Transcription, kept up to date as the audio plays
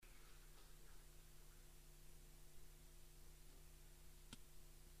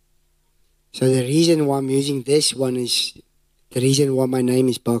So the reason why I'm using this one is the reason why my name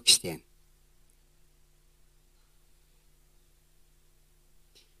is Boxten.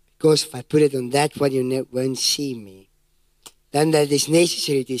 Because if I put it on that one, you won't see me. Then that is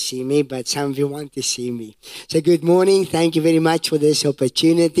necessary to see me, but some of you want to see me. So good morning. Thank you very much for this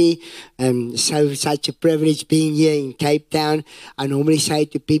opportunity. Such a privilege being here in Cape Town. I normally say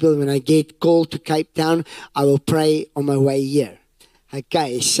to people when I get called to Cape Town, I will pray on my way here.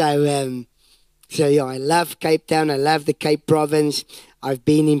 Okay, so yeah, I love Cape Town. I love the Cape Province. I've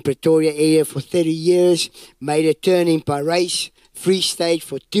been in Pretoria area for 30 years, made a turn in Parys, Free State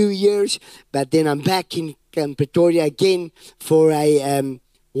for 2 years, but then I'm back in Pretoria again for a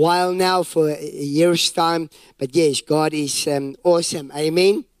while now, for a year's time. But yes, God is awesome.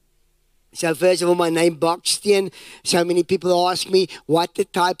 Amen. So first of all, my name Boxten. So many people ask me, what the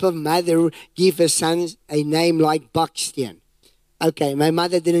type of mother give her son a name like Boxten? Okay, my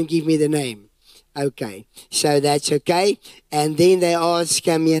mother didn't give me the name. Okay, so that's okay. And then they ask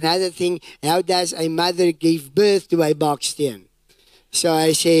me another thing, how does a mother give birth to a Boxten? So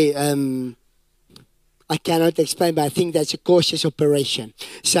I say, I cannot explain, but I think that's a cautious operation.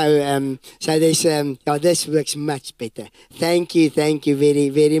 So this works much better. Thank you very,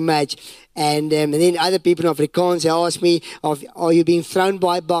 very much. And then other people in Afrikaans, they ask me, are you being thrown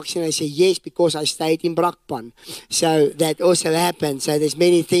by Boxten? I say, yes, because I stayed in Brakpan. So that also happened. So there's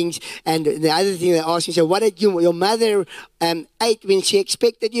many things. And the other thing they ask me, so what did your mother ate when she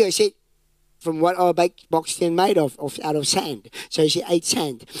expected you? I said, from what our Boxten made of out of sand. So she ate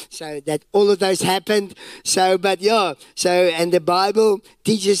sand. So that all of those happened. So, but yeah. So, and the Bible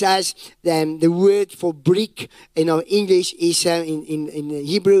teaches us the word for brick in our English is in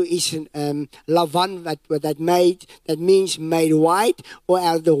Hebrew is lavan, that means made white, or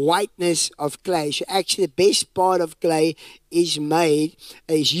out of the whiteness of clay. So actually the best part of clay is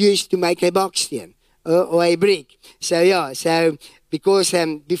used to make a Boxten or a brick. So yeah, so because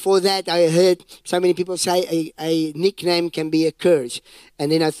before that I heard so many people say a nickname can be a curse.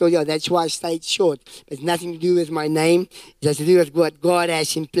 And then I thought, yeah, that's why I stayed short. It's nothing to do with my name. It has to do with what God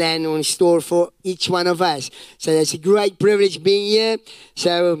has in plan or in store for each one of us. So that's a great privilege being here.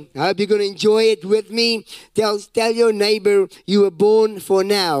 So I hope you're going to enjoy it with me. Tell your neighbor you were born for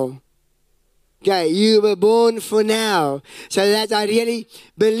now. Okay, you were born for now. So that I really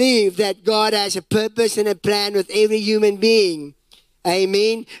believe that God has a purpose and a plan with every human being.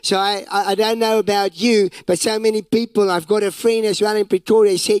 Amen. So I don't know about you, but so many people, I've got a friend as well in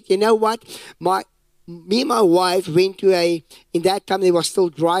Pretoria, said, you know what, me and my wife went to in that time there was still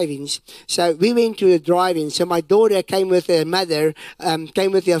drive-ins. So we went to a drive-in. So my daughter came with her mother,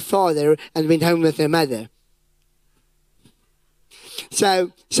 came with her father, and went home with her mother.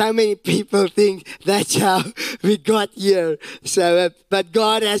 So many people think that's how we got here. So, but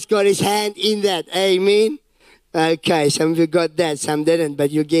God has got his hand in that. Amen. Okay, some of you got that, some didn't,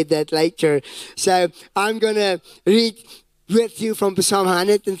 but you'll get that later. So I'm going to read with you from Psalm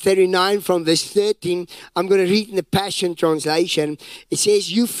 139 from verse 13. I'm going to read in the Passion Translation. It says,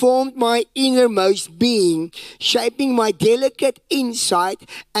 you formed my innermost being, shaping my delicate inside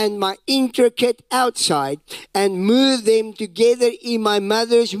and my intricate outside, and moved them together in my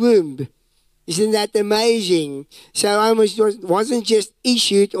mother's womb. Isn't that amazing? So I wasn't just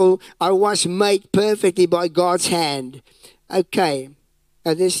issued, or I was made perfectly by God's hand. Okay.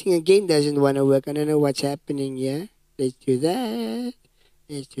 Now this thing again doesn't want to work. I don't know what's happening here. Let's do that.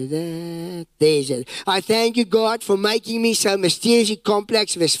 Let's do that. There's it. I thank you, God, for making me so mysteriously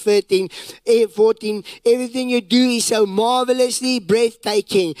complex. Verse 14. Everything you do is so marvelously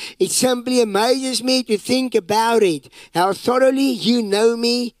breathtaking. It simply amazes me to think about it. How thoroughly you know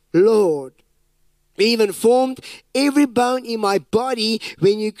me, Lord. You even formed every bone in my body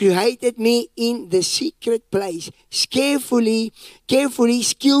when you created me in the secret place. Skillfully,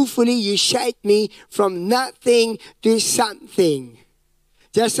 skillfully, you shaped me from nothing to something.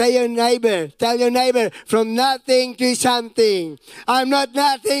 Just say tell your neighbor, from nothing to something. I'm not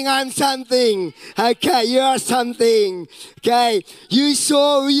nothing, I'm something. Okay, you are something. Okay, you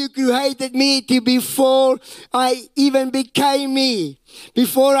saw who you created me to before I even became me.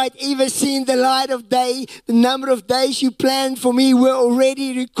 Before I'd even seen the light of day, the number of days you planned for me were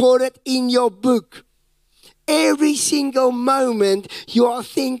already recorded in your book. Every single moment you are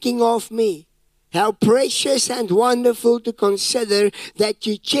thinking of me. How precious and wonderful to consider that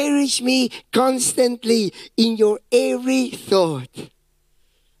you cherish me constantly in your every thought.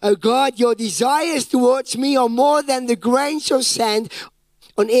 Oh God, your desires towards me are more than the grains of sand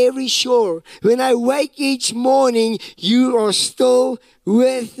on every shore. When I wake each morning, you are still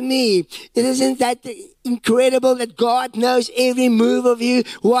with me. Isn't that incredible that God knows every move of you?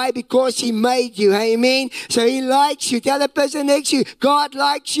 Why? Because He made you. Amen. So He likes you. Tell the person next to you, God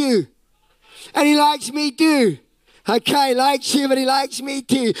likes you. And He likes me too. Okay, likes you, but He likes me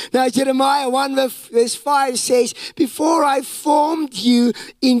too. Now, Jeremiah 1 verse 5 says, before I formed you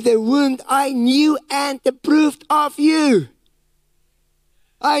in the womb, I knew and approved of you.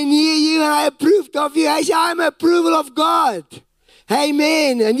 I knew you and I approved of you. I say, I'm approval of God.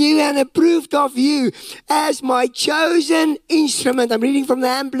 Amen. And you and approved of you as my chosen instrument. I'm reading from the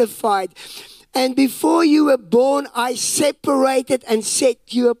Amplified. And before you were born, I separated and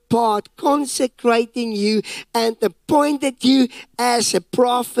set you apart, consecrating you and appointed you as a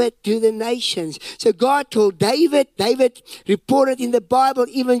prophet to the nations. So God told David reported in the Bible,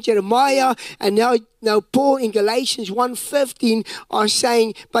 even Jeremiah, and now Paul in Galatians 1:15 are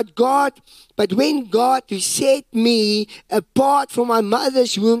saying, but when God, who set me apart from my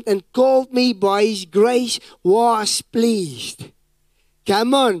mother's womb and called me by His grace, was pleased.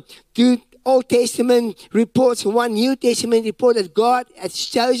 Come on, dude. Old Testament reports, one New Testament report that God has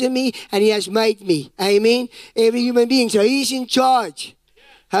chosen me and He has made me. Amen. Every human being. So He's in charge.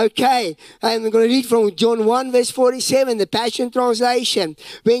 Okay. I'm going to read from John 1 verse 47, the Passion Translation.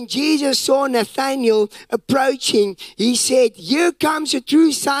 When Jesus saw Nathanael approaching, He said, here comes a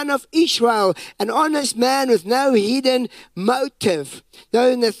true son of Israel, an honest man with no hidden motive.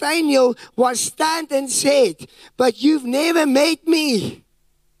 Now Nathanael was stunned and said, but you've never met me.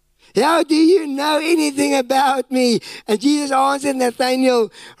 How do you know anything about me? And Jesus answered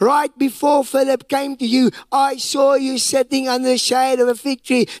Nathanael, right before Philip came to you, I saw you sitting under the shade of a fig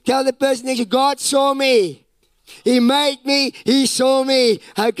tree. Tell the person next to you, God saw me. He made me. He saw me.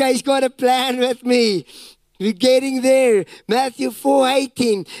 Okay, He's got a plan with me. We're getting there. Matthew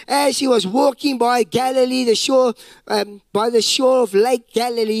 4:18. As He was walking by Galilee, by the shore of Lake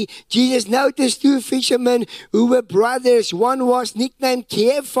Galilee, Jesus noticed two fishermen who were brothers. One was nicknamed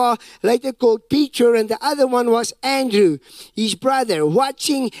Kepha, later called Peter, and the other one was Andrew, his brother,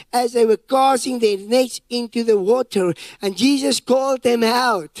 watching as they were casting their nets into the water. And Jesus called them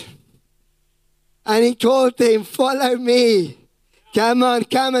out. And He told them, follow me. Come on,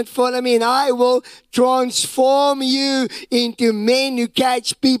 come and follow me, and I will transform you into men who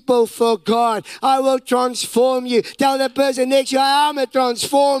catch people for God. I will transform you. Tell the person next to you, I'm a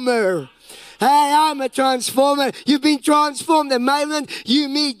transformer. Hey, I'm a transformer. You've been transformed. The moment you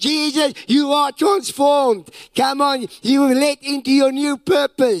meet Jesus, you are transformed. Come on, you will let into your new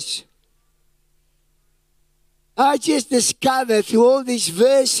purpose. I just discovered through all these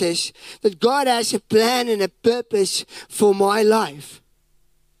verses that God has a plan and a purpose for my life.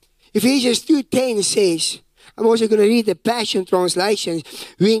 Ephesians 2:10 says, I'm also going to read the Passion Translation,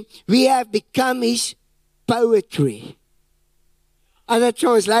 we have become His poetry. Other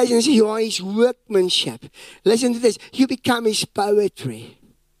translations, you are His workmanship. Listen to this, you become His poetry.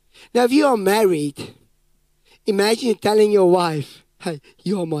 Now if you are married, imagine telling your wife, hey,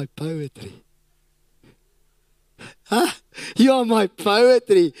 you are my poetry. Huh? You are my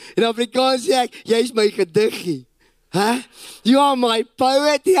poetry. In Afrikaans sê ek, jy is my gediggie. Huh? You are my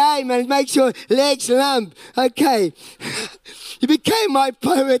poetry. Hey man, it makes your legs limp. Okay. You became my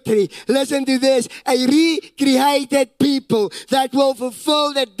poetry. Listen to this. A recreated people that will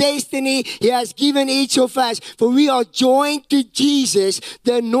fulfill the destiny He has given each of us. For we are joined to Jesus,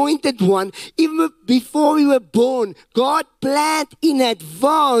 the Anointed One. Even before we were born, God planned in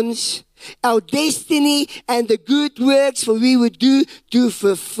advance our destiny and the good works for we would do to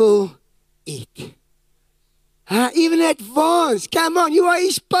fulfill it. Even advance. Come on, you are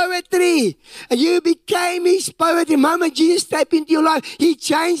His poetry. And you became His poetry. The moment Jesus stepped into your life, He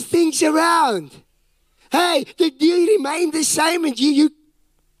changed things around. Hey, did you remain the same and you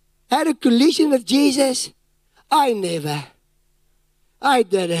had a collision with Jesus? I never. I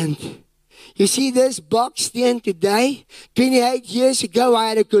didn't. You see this box stand today? 28 years ago, I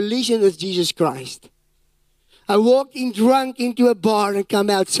had a collision with Jesus Christ. I walked in drunk into a bar and come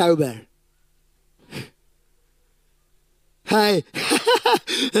out sober. Hey,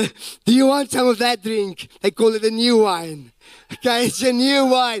 do you want some of that drink? They call it a new wine. Okay, it's a new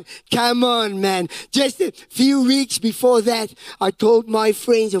wine. Come on, man. Just a few weeks before that, I told my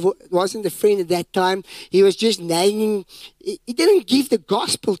friends, it wasn't a friend at that time, he was just nagging. He didn't give the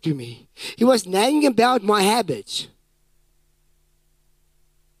gospel to me. He was nagging about my habits.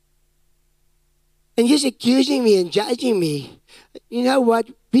 And just accusing me and judging me. You know what?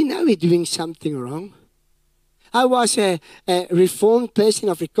 We know we're doing something wrong. I was a reformed person.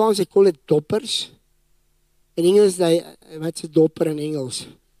 Afrikaans, they call it doppers. In Engels, what's a dopper in Engels?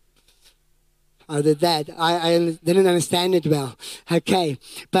 I did that. I didn't understand it well. Okay.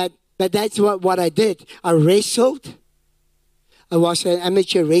 But that's what I did. I wrestled. I was an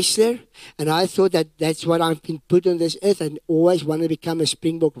amateur wrestler, and I thought that that's what I've been put on this earth. I always wanted to become a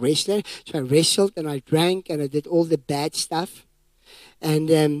Springbok wrestler. So I wrestled, and I drank, and I did all the bad stuff. And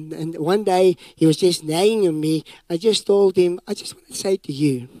one day, he was just nagging on me. I just told him, I just want to say to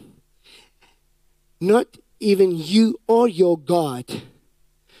you, not even you or your God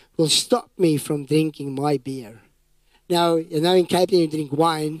will stop me from drinking my beer. Now, in Cape Town, you drink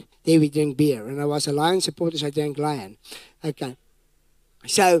wine. There we drink beer. And I was a Lion supporter, so I drank Lion. Okay.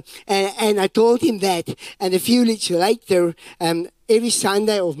 So, and I told him that. And a few weeks later, every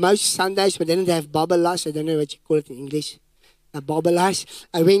Sunday, or most Sundays, we didn't have babalas. I don't know what you call it in English. Babalas.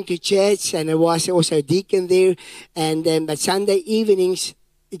 I went to church, and I was also a deacon there. And but Sunday evenings,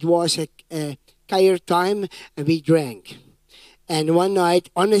 it was a prayer time, and we drank. And one night,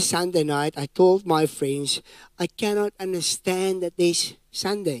 on a Sunday night, I told my friends, I cannot understand that there's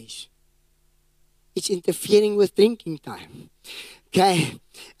Sundays. It's interfering with drinking time. Okay.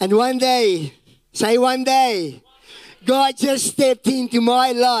 And one day, say one day, God just stepped into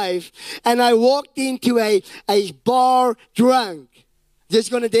my life, and I walked into a bar drunk.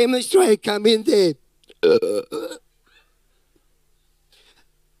 Just going to demonstrate, come in there.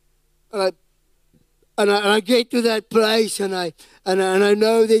 And I get to that place, and I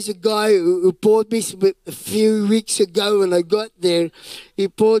know there's a guy who poured me a few weeks ago when I got there. He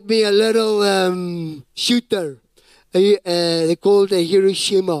poured me a little shooter. They called it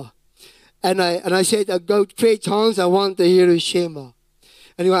Hiroshima. And I said, I go fetch Hans, I want the Hiroshima.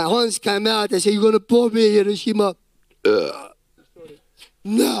 Anyway, Hans came out, I said, you're going to pour me a Hiroshima?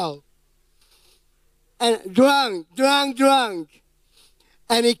 No. And drunk.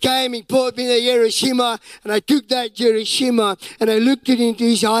 And he came, he poured me the Hiroshima, and I took that Hiroshima, and I looked into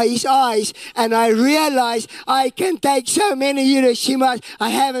his eyes, and I realized I can take so many Hiroshimas, I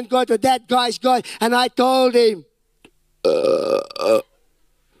haven't got what that guy's got, and I told him, I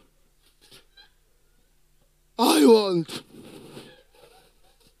want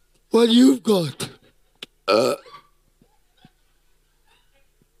what you've got.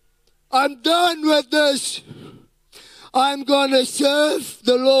 I'm done with this. I'm going to serve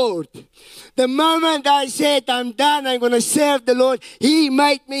the Lord. The moment I said I'm done, I'm going to serve the Lord, He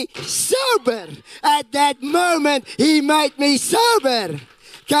made me sober. At that moment, He made me sober.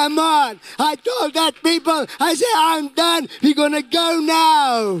 Come on. I told that people, I said, I'm done. We're going to go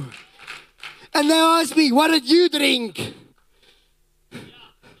now. And they asked me, what did you drink?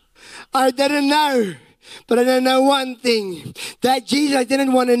 I didn't know. But I don't know one thing. That Jesus, I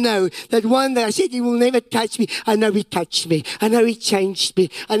didn't want to know. That one that I said, He will never touch me. I know He touched me. I know He changed me.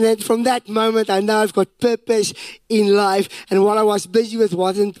 And then from that moment, I know I've got purpose in life. And what I was busy with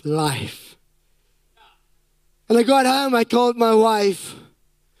wasn't life. And I got home, I told my wife,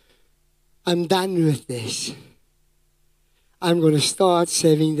 I'm done with this. I'm going to start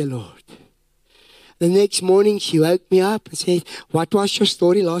serving the Lord. The next morning, she woke me up and said, what was your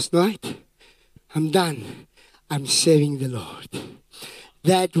story last night? I'm done. I'm serving the Lord.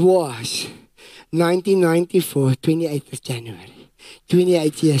 That was 1994, 28th of January,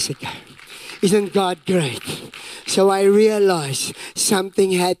 28 years ago. Isn't God great? So I realized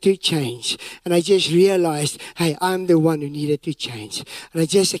something had to change. And I just realized, hey, I'm the one who needed to change. And I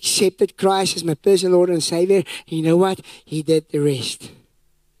just accepted Christ as my personal Lord and Savior. And you know what? He did the rest.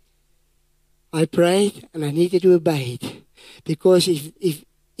 I prayed and I needed to obey it. Because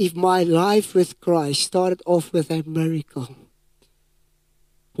if my life with Christ started off with a miracle,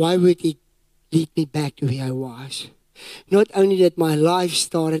 why would He lead me back to where I was? Not only that my life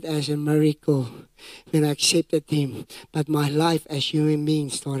started as a miracle when I accepted Him, but my life as human being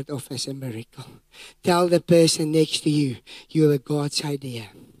started off as a miracle. Tell the person next to you, you are God's idea.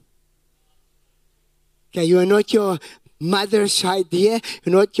 Okay, you are not your mother's idea,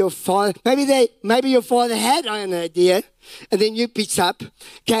 you're not your father. Maybe your father had an idea, and then you picked up.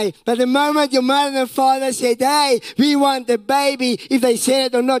 Okay, but the moment your mother and father said, hey, we want a baby, if they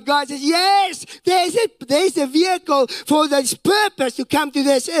said it or not, God says, yes, there's a vehicle for this purpose to come to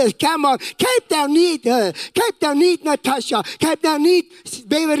this earth. Come on, Cape Town need her. Cape Town need Natasha. Cape Town need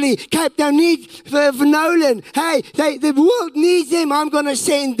Beverly. Cape Town need Nolan. Hey, the world needs them. I'm going to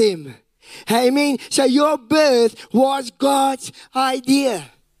send them. Amen. So your birth was God's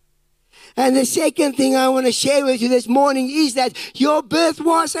idea. And the second thing I want to share with you this morning is that your birth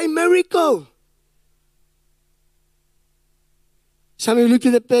was a miracle. Some of you look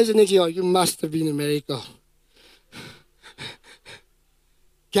at the person and say, oh, you must have been a miracle.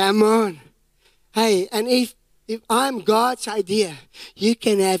 Come on. Hey, and if if I'm God's idea, you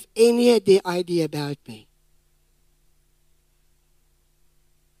can have any idea about me.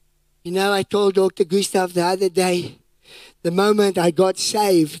 You know, I told Dr. Gustav the other day, the moment I got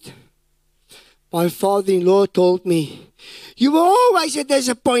saved, my father-in-law told me, you were always a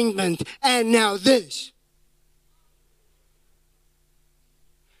disappointment, and now this.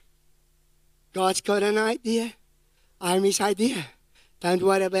 God's got an idea. I'm his idea. Don't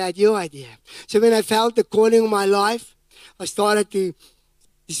worry about your idea. So when I felt the calling of my life, I felt to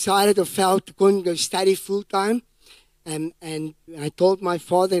go study full-time. And I told my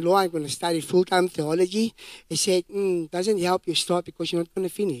father-in-law I'm going to study full-time theology. He said, doesn't help you start because you're not going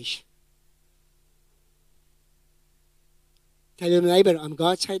to finish. Tell your neighbor, I'm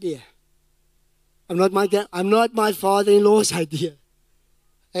God's idea. I'm not my father-in-law's idea.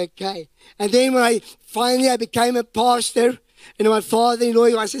 Okay. And then when I became a pastor, my father-in-law,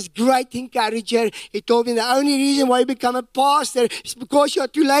 he was this great encourager. He told me the only reason why you become a pastor is because you're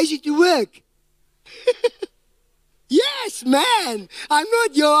too lazy to work. Yes, man. I'm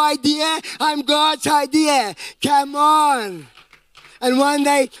not your idea. I'm God's idea. Come on. And one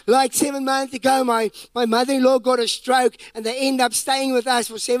day, like 7 months ago, my mother-in-law got a stroke and they end up staying with us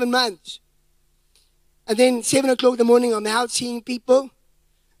for 7 months. And then 7 o'clock in the morning, I'm out seeing people.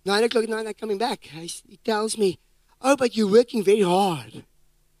 9 o'clock at night, I'm coming back. He tells me, oh, but you're working very hard.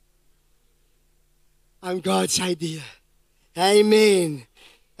 I'm God's idea. Amen.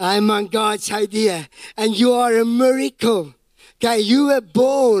 I'm on God's idea. And you are a miracle. Okay, you were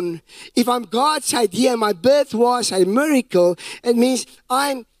born. If I'm God's idea, my birth was a miracle. It means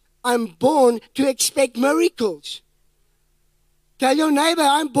I'm born to expect miracles. Tell your neighbor,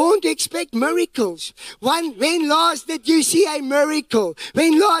 I'm born to expect miracles. When last did you see a miracle?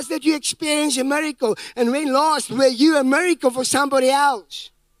 When last did you experience a miracle? And when last were you a miracle for somebody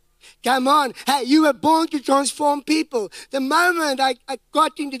else? Come on. Hey, you were born to transform people. The moment I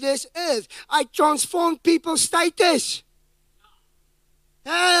got into this earth, I transformed people's status.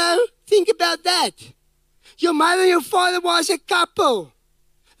 Think about that. Your mother and your father was a couple.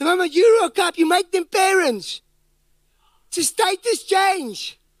 The moment you rock up, you make them parents. It's a status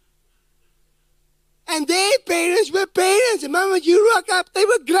change. And their parents were parents. The moment you rock up, they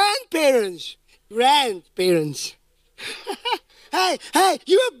were grandparents. Grandparents. Hey,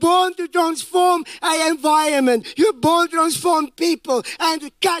 you were born to transform an environment. You were born to transform people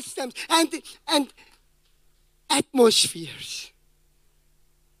and customs and atmospheres.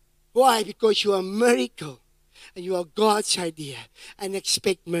 Why? Because you are a miracle and you are God's idea and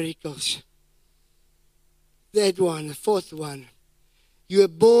expect miracles. Third one, the fourth one. You are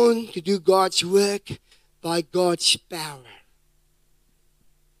born to do God's work by God's power.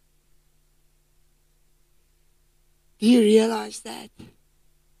 Do you realize that?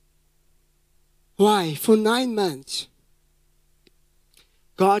 Why? For 9 months,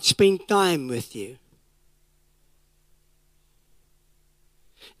 God spent time with you.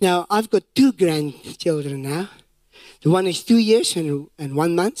 Now, I've got 2 grandchildren now. The one is 2 years and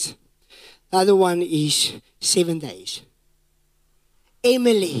 1 month. The other one is 7 days.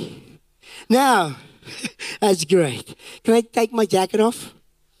 Emily. Now, that's great. Can I take my jacket off?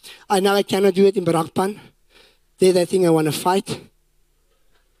 I know I cannot do it in Brakpan. There's that thing I want to fight.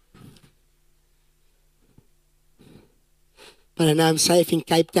 But I know I'm safe in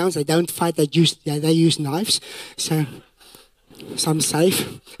Cape Town. So I don't fight. They use knives. So I'm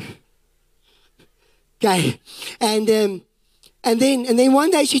safe. Okay. And then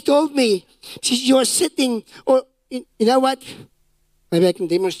one day she told me, she was sitting, or you know what? Maybe I can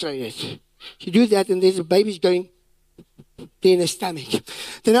demonstrate it. She do that and there's a baby's going there in the stomach.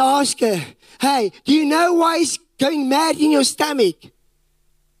 Then I ask her, hey, do you know why it's going mad in your stomach?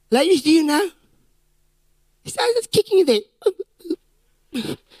 Ladies, do you know? He started kicking you there.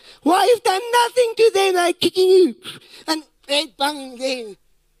 Why you've done nothing to them, they're kicking you. And head banging there,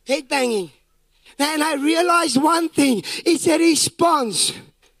 head banging. And I realized one thing, it's a response.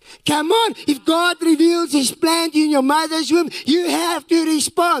 Come on, if God reveals His plan to you in your mother's womb, you have to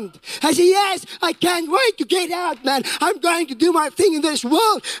respond. I say, yes, I can't wait to get out, man. I'm going to do my thing in this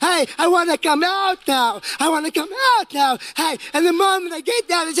world. Hey, I want to come out now. I want to come out now. Hey, and the moment I get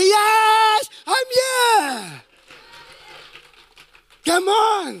down, I say, yes, I'm here. Come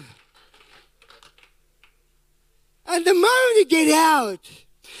on. And the moment you get out,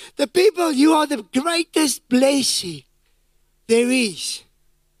 the people, you are the greatest blessing there is.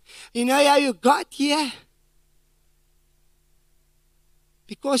 You know how you got here?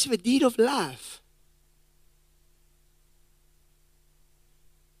 Because of a deed of love.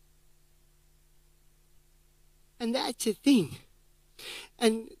 And that's the thing.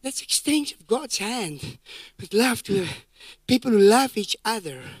 And that's exchange of God's hand with love to people who love each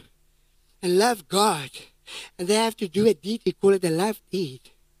other and love God. And they have to do a deed. We call it a love deed.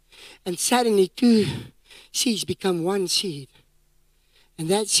 And suddenly 2 seeds become 1 seed. And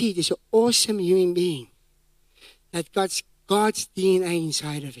that seed is an awesome human being that got God's DNA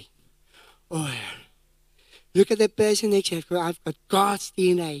inside of him. Oh, look at the person next to you. I've got God's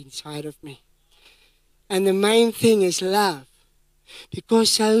DNA inside of me. And the main thing is love.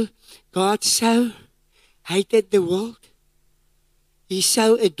 Because God so hated the world. He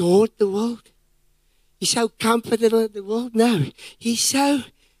so adored the world. He so comforted the world. No, he so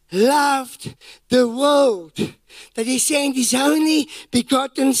loved the world that he sent his only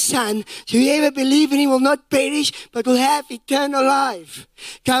begotten Son, so whoever believes in him will not perish but will have eternal life.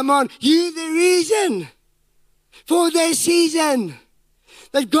 Come on, you're the reason for this season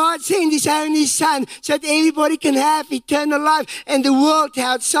that God sent his only Son so that everybody can have eternal life and the world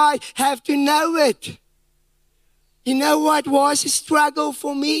outside have to know it. You know what was a struggle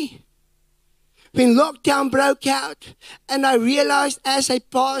for me? When lockdown broke out and I realized as a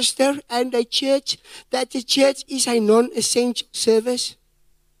pastor and a church that the church is a non-essential service.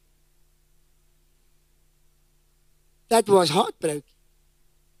 That was heartbreaking.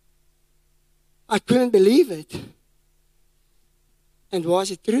 I couldn't believe it. And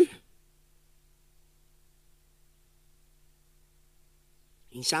was it true?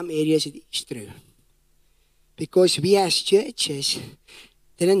 In some areas it is true. Because we as churches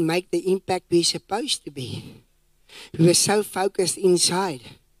didn't make the impact we're supposed to be. We were so focused inside.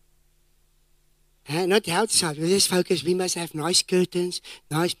 Not outside. We were just focused. We must have nice curtains,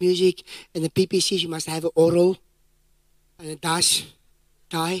 nice music. And the PPCs, you must have an oral and a dash,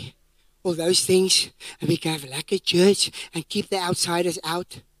 tie, all those things. And we can have like a church and keep the outsiders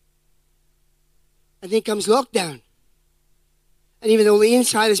out. And then comes lockdown. And even all the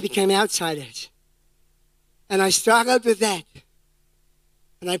insiders became outsiders. And I struggled with that.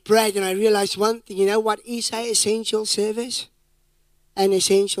 And I prayed and I realized one thing. You know what is an essential service? An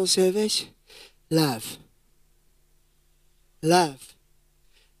essential service? Love. Love.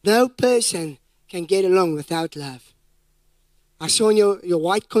 No person can get along without love. I saw in your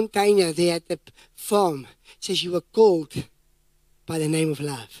white container there at the farm. It says you were called by the name of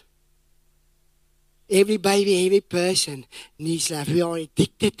love. Every baby, every person needs love. We are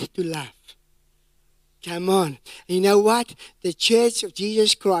addicted to love. Come on. And you know what? The Church of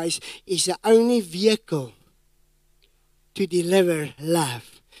Jesus Christ is the only vehicle to deliver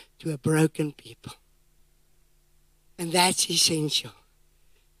love to a broken people. And that's essential.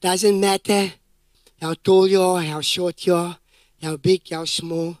 Doesn't matter how tall you are, how short you are, how big, how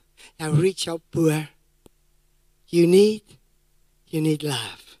small, how rich, how poor. You need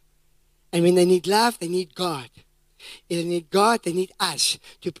love. And when they need love, they need God. If they need God, they need us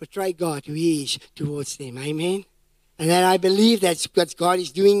to portray God who He is towards them. Amen? And then I believe that's what God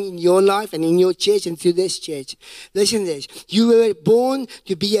is doing in your life and in your church and through this church. Listen to this. You were born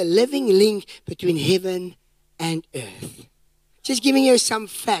to be a living link between heaven and earth. Just giving you some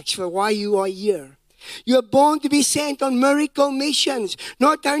facts for why you are here. You are born to be sent on miracle missions,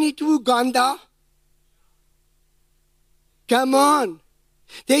 not only to Uganda. Come on.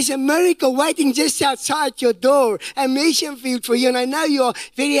 There's a miracle waiting just outside your door, a mission field for you. And I know you're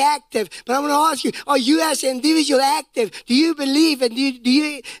very active, but I want to ask you, are you as an individual active? Do you believe and do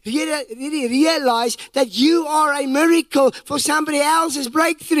you really realize that you are a miracle for somebody else's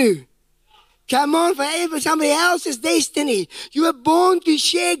breakthrough? Come on, for somebody else's destiny. You were born to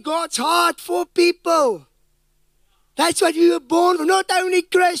share God's heart for people. That's what we were born for, not only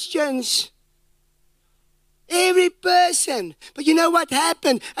Christians. Every person. But you know what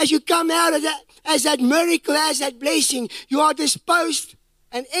happened? As you come out of that, as that miracle, as that blessing, you are disposed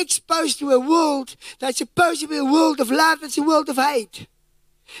and exposed to a world that's supposed to be a world of love, that's a world of hate.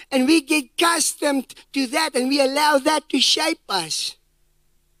 And we get accustomed to that and we allow that to shape us.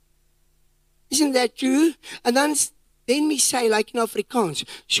 Isn't that true? And then we say, like in Afrikaans,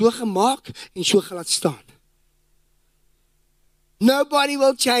 so gemaak en so gelaat staan. Nobody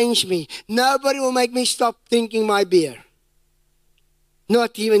will change me. Nobody will make me stop drinking my beer.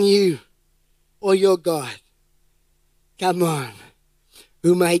 Not even you or your God. Come on.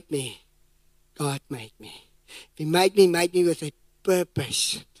 Who made me? God made me. He made me with a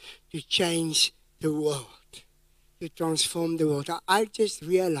purpose to change the world, to transform the world. I just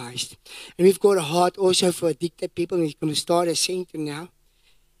realized, and we've got a heart also for addicted people, and we're going to start a center now.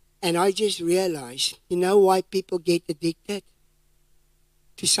 And I just realized, you know why people get addicted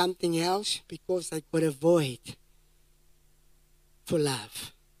to something else? Because they've got a void for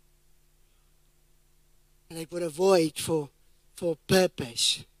love. And they've got a void for for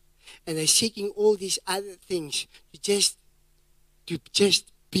purpose. And they're seeking all these other things to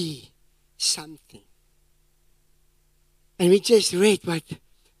just be something. And we just read what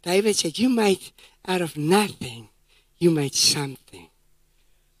David said, you made out of nothing, you made something.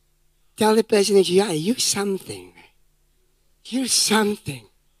 Tell the person next to you, yeah, you're something. You're something.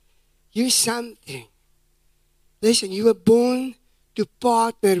 You're something. Listen, you were born to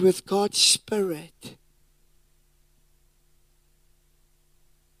partner with God's Spirit.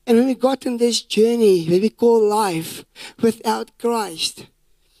 And when we got on this journey that we call life without Christ,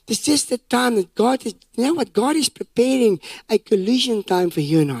 it's just the time that God is, you know what, God is preparing a collision time for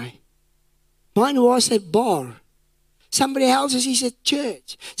you and I. Mine was a bar. Somebody else's is a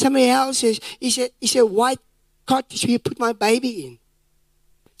church. Somebody else's is a white cottage where you put my baby in.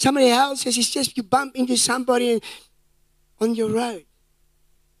 Somebody else's is just you bump into somebody on your road.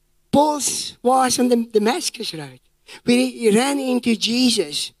 Paul's was on the Damascus road, where he ran into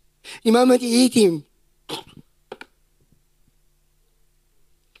Jesus. The moment he hit him,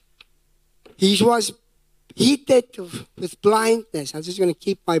 he was hit with blindness. I'm just going to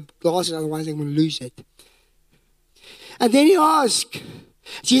keep my glasses, otherwise I'm going to lose it. And then he asked,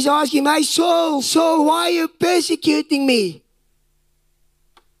 Jesus asked him, "My Saul, Saul, why are you persecuting me?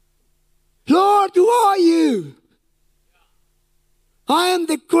 Lord, who are you?" I am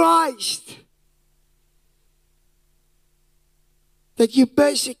the Christ that you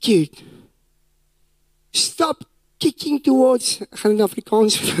persecute. Stop kicking towards,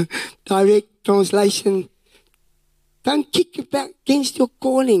 Afrikaans direct translation. Don't kick back against your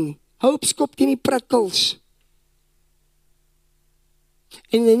calling. Hope skop teen die prikkels.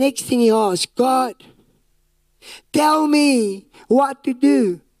 And the next thing he asked, God, tell me what to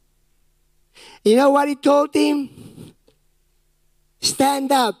do. You know what he told him?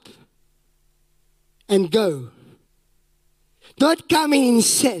 Stand up and go. Not come in and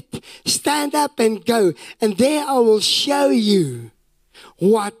sit. Stand up and go. And there I will show you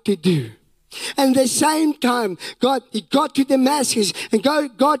what to do. And at the same time, he got to Damascus, and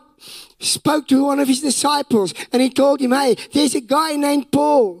God spoke to one of his disciples, and he told him, hey, there's a guy named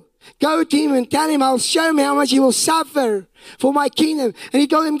Paul. Go to him and tell him I'll show him how much he will suffer for my kingdom. And he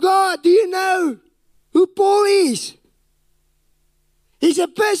told him, God, do you know who Paul is? He's a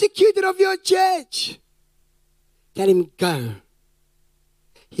persecutor of your church. Tell him, go.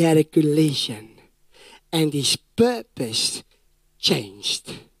 He had a collision, and his purpose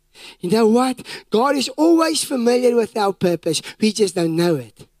changed. You know what? God is always familiar with our purpose. We just don't know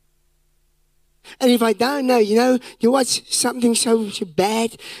it. And if I don't know, you know what's something so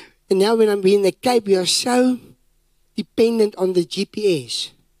bad? And now when I'm in the Cape, we are so dependent on the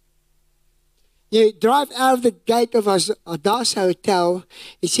GPS. You drive out of the gate of Adasa Hotel,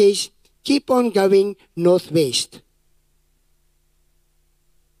 it says, keep on going northwest.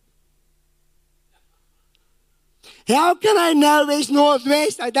 How can I know where's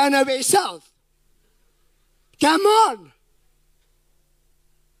northwest? I don't know where's south. Come on.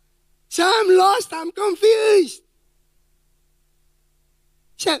 So I'm lost, I'm confused.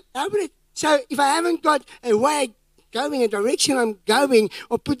 So if I haven't got a way going, a direction I'm going,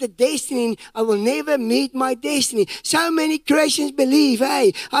 or put a destiny in, I will never meet my destiny. So many Christians believe,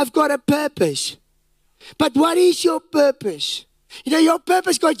 hey, I've got a purpose. But what is your purpose? You know, your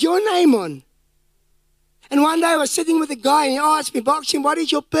purpose got your name on. And one day I was sitting with a guy and he asked me, Boxing, what is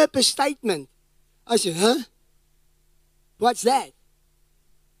your purpose statement? I said, huh? What's that?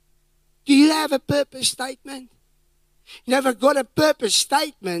 Do you have a purpose statement? You know, if I've got a purpose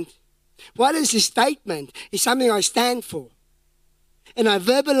statement, what is a statement? It's something I stand for. And I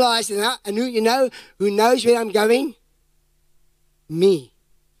verbalize it, and who knows where I'm going? Me.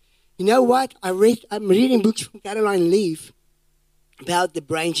 You know what? I'm reading books from Caroline Leaf about the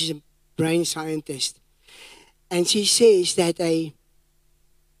brain. She's a brain scientist. And she says that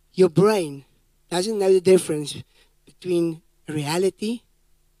your brain doesn't know the difference between reality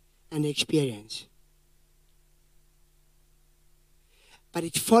and experience. But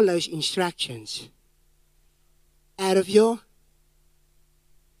it follows instructions out of your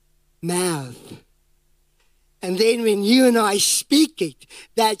mouth. And then when you and I speak it,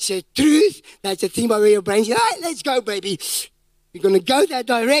 that's the truth, that's the thing about where your brain says, all right, let's go, baby. We're going to go that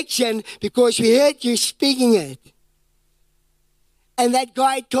direction because we heard you speaking it. And that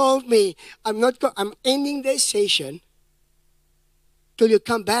guy told me, I'm ending this session till you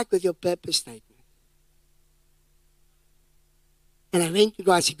come back with your purpose statement. And I went to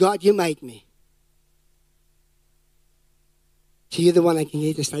God and said, God, you made me. So you're the one I can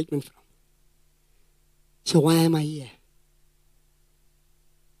get a statement from. So why am I here?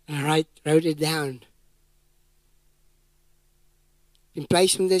 And I wrote it down. been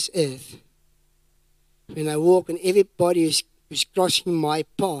placed on this earth, when I walk and everybody who's crossing my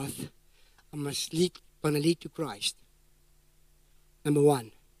path, I must want to lead to Christ. Number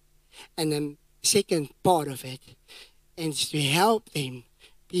one. And then the second part of it is to help them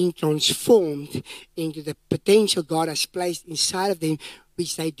being transformed into the potential God has placed inside of them,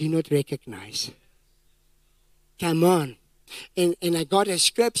 which they do not recognize. Come on. And I got a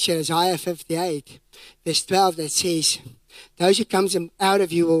scripture, Isaiah 58, verse 12, that says, those who comes out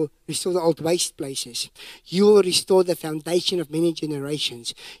of you will restore the old waste places. You will restore the foundation of many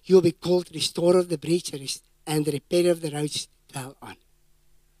generations. You will be called restorer of the breaches and the repairer of the roads to dwell on.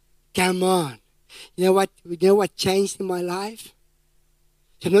 Come on. You know what changed in my life?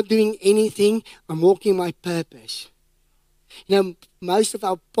 So I'm not doing anything. I'm walking my purpose. You know, most of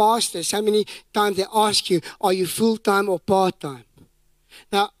our pastors, so many times they ask you, are you full-time or part-time?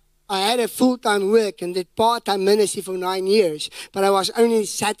 Now, I had a full-time work and did part-time ministry for 9 years, but I was only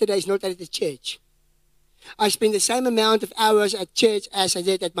Saturdays, not at the church. I spent the same amount of hours at church as I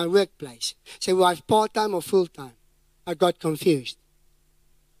did at my workplace. So was I part-time or full-time? I got confused.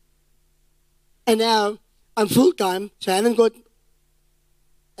 And now I'm full-time, so I haven't got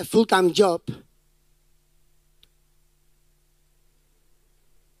a full-time job.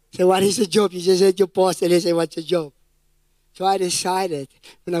 So what is the job? You just heard your pastor, they say, what's your job? So I decided,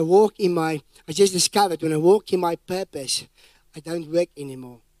 I just discovered when I walk in my purpose, I don't work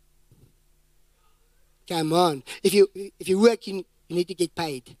anymore. Come on. If you work, you need to get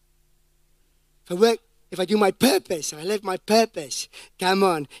paid. If I do my purpose, I live my purpose. Come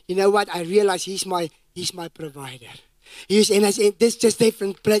on. You know what? I realize He's my provider. And I say, there's just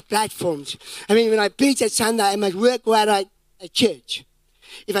different platforms. I mean, when I preach at Sunday, I might work where at church.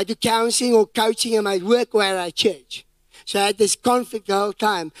 If I do counseling or coaching, I might work where at church. So I had this conflict the whole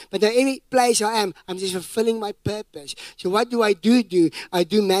time. But at any place I am, I'm just fulfilling my purpose. So what do? I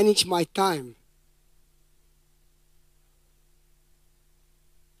do manage my time.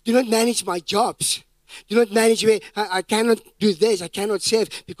 Do not manage my jobs. Do not manage where I cannot do this. I cannot serve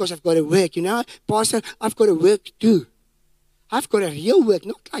because I've got to work. You know, Pastor, I've got to work too. I've got a real work,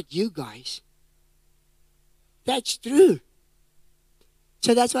 not like you guys. That's true.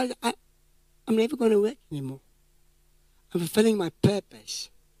 So that's why I'm never going to work anymore. I'm fulfilling my purpose.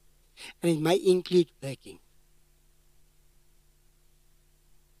 And it may include working.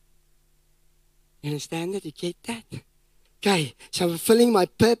 You understand that? You get that? Okay, so I'm fulfilling my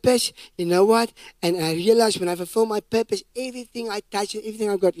purpose. You know what? And I realize when I fulfill my purpose, everything I touch and everything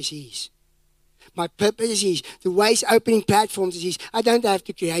I've got is His. My purpose is His. The ways opening platforms is His. I don't have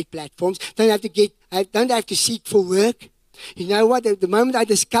to create platforms. I don't have to seek for work. You know what? The moment I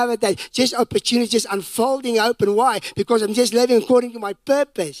discovered that just opportunity just unfolding open. Why? Because I'm just living according to my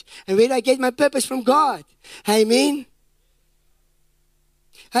purpose. And where do I get my purpose? From God. Amen.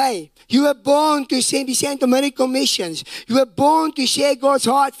 Hey, you were born to be sent on miracle missions. You were born to share God's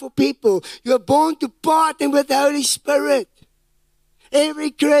heart for people. You were born to partner with the Holy Spirit.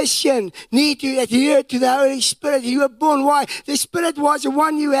 Every Christian needs to adhere to the Holy Spirit. You were born. Why? The Spirit was the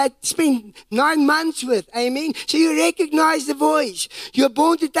one you had spent 9 months with. Amen. So you recognize the voice. You were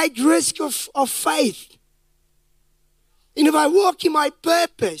born to take risk of faith. And if I walk in my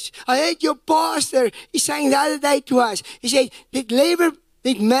purpose, I heard your pastor, he's saying the other day to us, he said,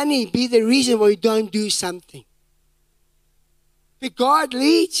 let money be the reason why you don't do something. If God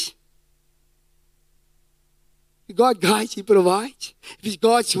leads, if God guides, He provides. If it's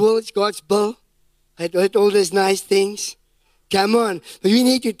God's will, it's God's will. I heard all those nice things. Come on. But we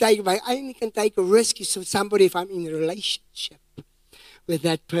need to I only can take a risk with somebody if I'm in a relationship with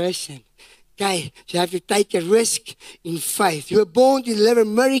that person. Okay, so you have to take a risk in faith. You were born to deliver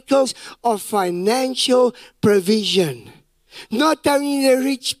miracles of financial provision. Not only the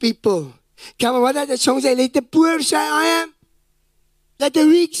rich people. Come on, what does the song say? Let the poor say I am. Let the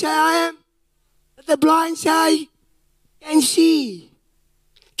weak say I am. Let the blind say and see.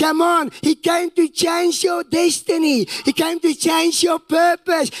 Come on, He came to change your destiny. He came to change your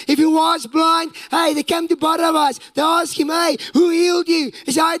purpose. If you was blind, hey, they came to Barnabas. They asked him, hey, who healed you?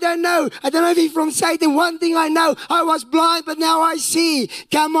 He said, I don't know. I don't know if he's from Satan. One thing I know, I was blind, but now I see.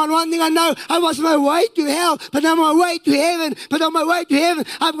 Come on, one thing I know, I was on my way to hell, but I'm on my way to heaven. But on my way to heaven,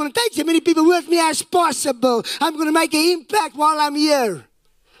 I'm going to take as many people with me as possible. I'm going to make an impact while I'm here.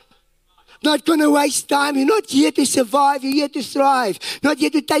 Not going to waste time. You're not here to survive. You're here to thrive. Not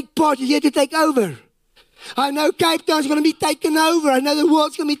here to take part. You're here to take over. I know Cape Town's going to be taken over. I know the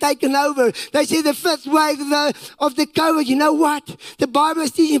world's going to be taken over. They say the fifth wave of the COVID. You know what? The Bible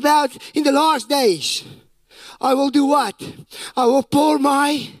is teaching about in the last days. I will do what? I will pour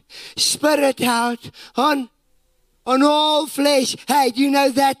my Spirit out on On all flesh. Hey, do you know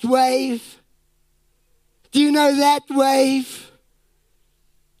that wave? Do you know that wave?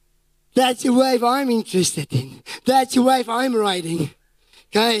 That's the wave I'm interested in. That's the wave I'm riding.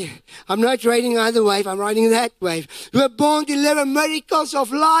 Okay, I'm not riding another wave, I'm riding that wave. We're born to deliver miracles of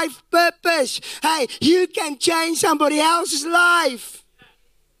life purpose. Hey, you can change somebody else's life.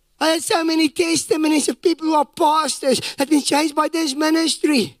 I had so many testimonies of people who are pastors that have been changed by this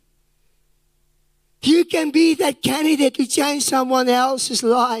ministry. You can be that candidate to change someone else's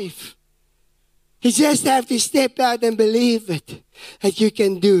life. You just have to step out and believe it, that you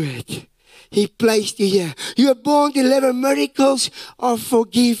can do it. He placed you here. You are born to deliver miracles of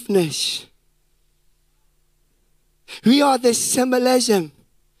forgiveness. We are the symbolism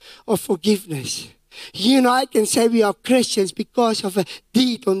of forgiveness. You and I can say we are Christians because of a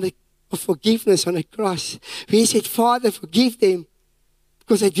deed of forgiveness on the cross. We said, Father, forgive them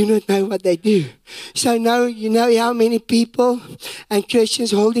because they do not know what they do. So now you know how many people and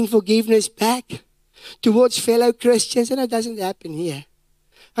Christians holding forgiveness back towards fellow Christians, and it doesn't happen here.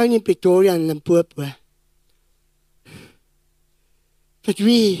 Only in Pretoria and Limpopo. But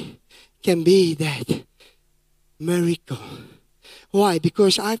we can be that miracle. Why?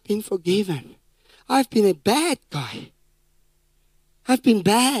 Because I've been forgiven. I've been a bad guy. I've been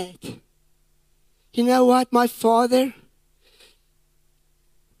bad. You know what? My father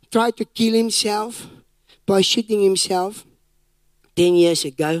tried to kill himself by shooting himself 10 years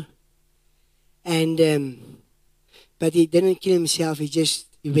ago. But he didn't kill himself.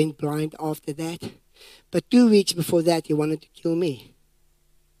 He went blind after that. But 2 weeks before that, he wanted to kill me.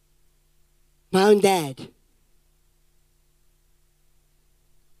 My own dad.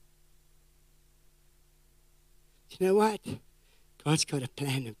 You know what? God's got a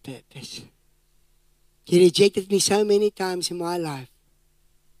plan and purpose. He rejected me so many times in my life.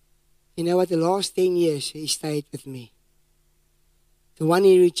 You know what? The last 10 years, he stayed with me. The one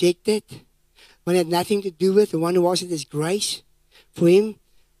he rejected, one had nothing to do with, the one who wasn't his grace for him,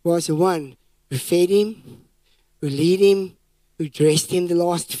 was the one who fed him, who led him, who dressed him the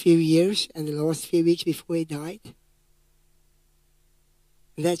last few years and the last few weeks before he died.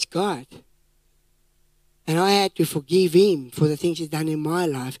 And that's God. And I had to forgive him for the things he's done in my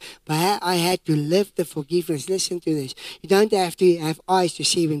life. But I had to live the forgiveness. Listen to this. You don't have to have eyes to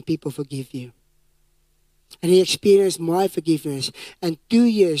see when people forgive you. And he experienced my forgiveness. And 2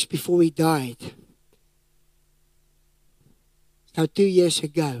 years before he died, now 2 years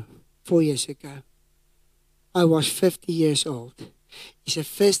ago, 4 years ago, I was 50 years old. It's the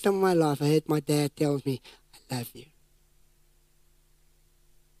first time in my life I heard my dad tell me, I love you.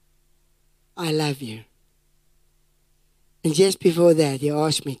 I love you. And just before that, he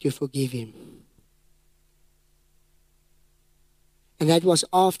asked me to forgive him. And that was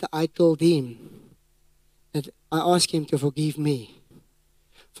after I told him that I asked him to forgive me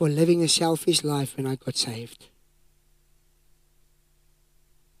for living a selfish life when I got saved.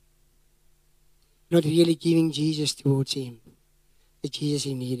 Not really giving Jesus towards him, the Jesus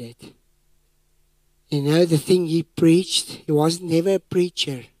he needed. You know, the thing he preached, he was never a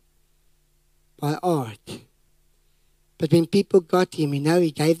preacher by art. But when people got him, you know,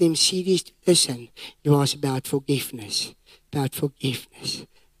 he gave them CDs to listen. It was about forgiveness, about forgiveness,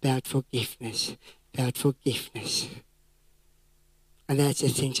 about forgiveness, about forgiveness. And that's the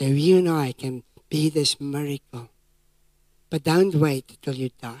thing. So you and I can be this miracle. But don't wait till you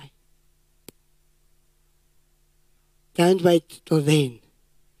die. Don't wait till then.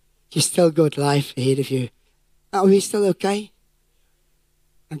 You still got life ahead of you. Are we still okay?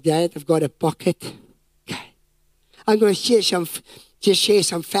 I'm glad I've got a pocket. Okay. I'm going to share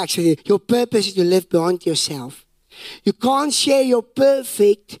some facts with you. Your purpose is to live beyond yourself. You can't share your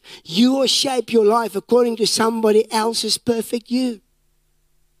perfect you or shape your life according to somebody else's perfect you.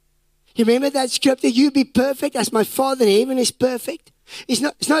 You remember that scripture? You be perfect as my Father in heaven is perfect. It's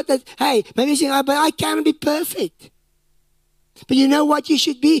not that, hey, maybe you say, oh, but I cannot be perfect. But you know what you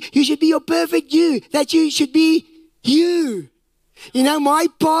should be? You should be your perfect you. That you should be you. You know, my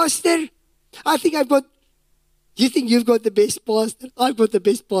pastor, I think I've got, you think you've got the best pastor? I've got the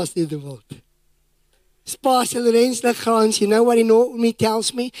best pastor in the world. It's Pastor Lorenz Lagrange. You know what he normally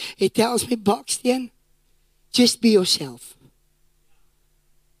tells me? He tells me, Bastian, just be yourself.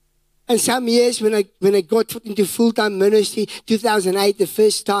 And some years when I got into full-time ministry, 2008, the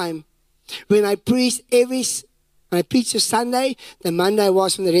first time, when I preached a Sunday, the Monday I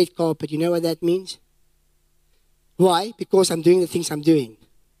was on the red carpet. You know what that means? Why? Because I'm doing the things I'm doing.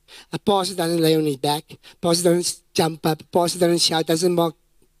 A pastor doesn't lay on his back. A pastor doesn't jump up. A pastor doesn't shout. Doesn't mark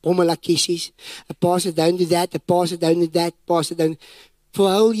pomela kisses. A pastor don't do that. A pastor don't do that. A pastor don't. For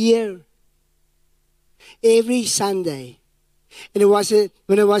a whole year. every Sunday. And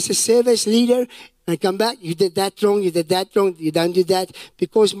when I was a service leader, I come back, you did that wrong, you don't do that,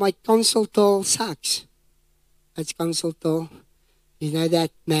 because my consultal sucks. That's consultal. You know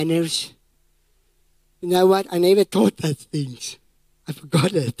that, manners. You know what? I never taught those things. I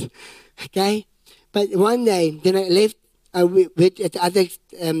forgot it. Okay? But one day, then I left, I went at the other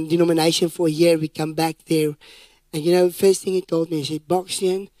denomination for a year. We come back there. And first thing he told me, he said,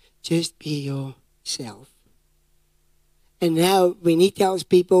 Boxian, just be yourself. And now when he tells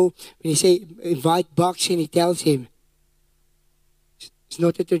people, when he say invite Boxian, he tells him, he's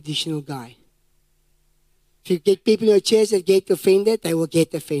not a traditional guy. If you get people in your church that get offended, they will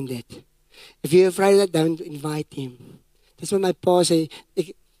get offended. If you're afraid of that, don't invite him. That's what my pastor,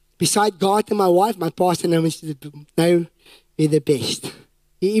 beside God and my wife, my pastor knows me the best.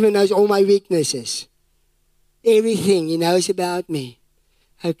 He even knows all my weaknesses. Everything he knows about me.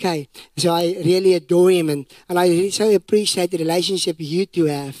 Okay, so I really adore him, and I really so appreciate the relationship you two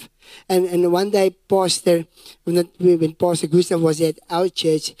have. And one day, Pastor, when Pastor Gustav was at our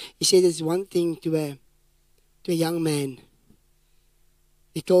church, he said there's one thing to a young man.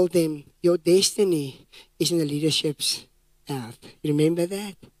 He told him, your destiny is in the leadership's out. You remember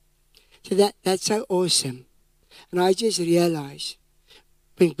that? So that's so awesome. And I just realized,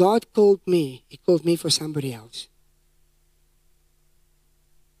 when God called me, He called me for somebody else.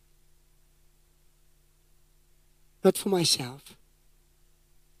 Not for myself.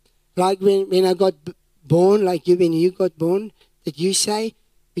 Like when I got born, like you, when you got born, did you say,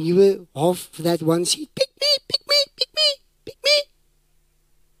 when you were off for that one seat, pick me, pick me, pick me, pick me?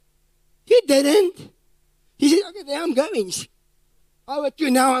 You didn't. You said, okay, there I'm going. I were two,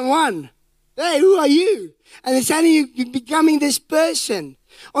 now I'm one. Hey, who are you? And then suddenly you're becoming this person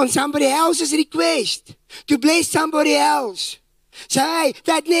on somebody else's request to bless somebody else. So hey,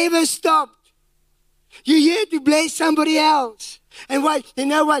 that never stopped. You're here to bless somebody else. And you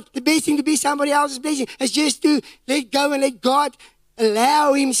know what? The best thing to be somebody else's blessing is just to let go and let God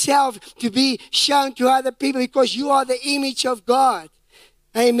allow Himself to be shown to other people, because you are the image of God.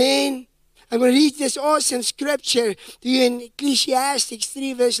 Amen. I'm going to read this awesome scripture to you in Ecclesiastes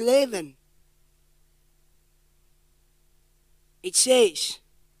 3 verse 11. It says,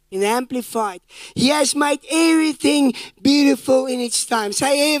 in Amplified, He has made everything beautiful in its time.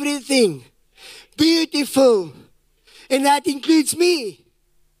 Say everything. Beautiful. And that includes me.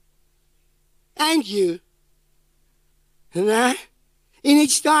 And you. In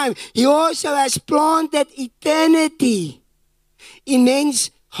its time. He also has planted eternity in men's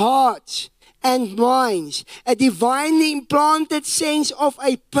hearts and minds. A divinely implanted sense of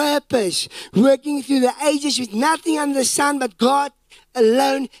a purpose working through the ages with nothing under the sun but God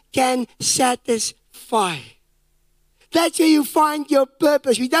alone can satisfy. That's where you find your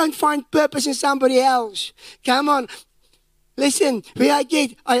purpose. We don't find purpose in somebody else. Come on. Listen, when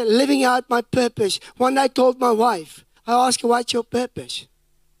I living out my purpose. One day I told my wife, I asked her, what's your purpose?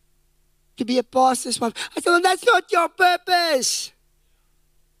 To be a pastor's wife. I told her, that's not your purpose.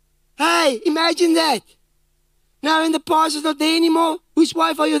 Hey, imagine that. Now when the pastor's not there anymore, whose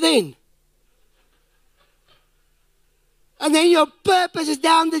wife are you then? And then your purpose is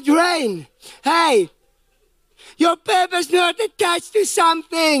down the drain. Hey, your purpose is not attached to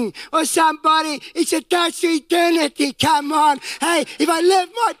something or somebody. It's attached to eternity. Come on. Hey, if I live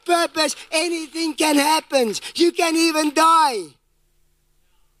my purpose, anything can happen. You can even die.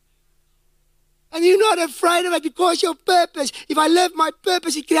 And you're not afraid of it, because your purpose, if I live my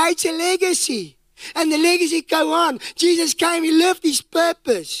purpose, it creates a legacy. And the legacy go on. Jesus came, He lived His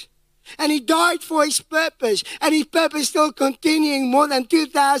purpose. And He died for His purpose. And His purpose is still continuing more than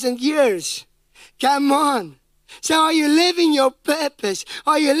 2,000 years. Come on. So are you living your purpose?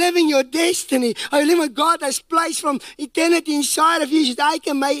 Are you living your destiny? Are you living what God has placed from eternity inside of you, so that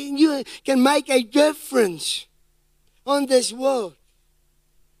you can make a difference on this world?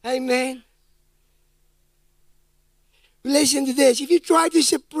 Amen. Listen to this. If you try to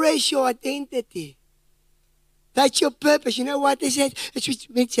suppress your identity, that's your purpose. You know what they said?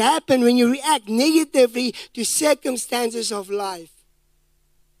 It's happened when you react negatively to circumstances of life.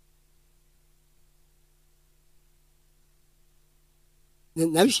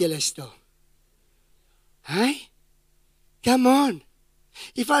 Nou is julle stil. Hey? Come on.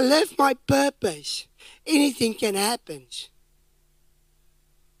 If I live my purpose, anything can happen.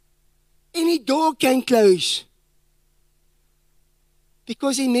 Any door can close.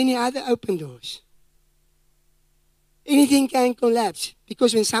 Because there are many other open doors. Anything can collapse.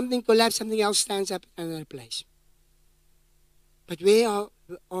 Because when something collapses, something else stands up in another place. But where are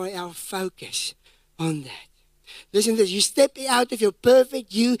our focus on that? Listen to this. You step out of your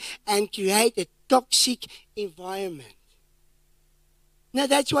perfect you and create a toxic environment. Now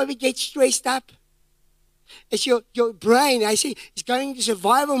that's why we get stressed up. It's your brain, I see, it's going into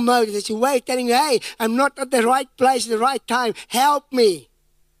survival mode. It's a way of telling you, hey, I'm not at the right place at the right time. Help me.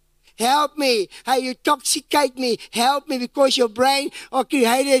 Help me. Hey, you toxicate me. Help me, because your brain are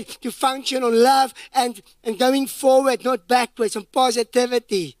created to function on love and going forward, not backwards, on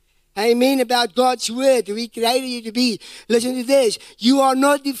positivity. Amen. About God's word. We created you to be. Listen to this. You are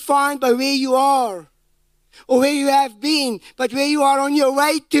not defined by where you are or where you have been, but where you are on your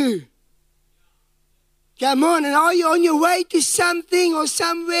way to. Come on. And are you on your way to something or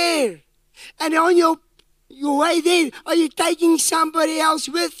somewhere? And on your way there, are you taking somebody else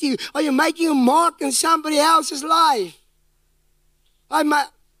with you? Are you making a mark in somebody else's life? I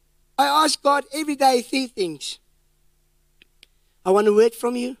ask God every day 3 things. I want a word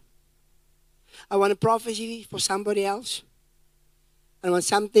from you. I want a prophecy for somebody else. I want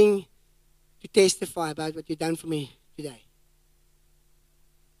something to testify about what you've done for me today.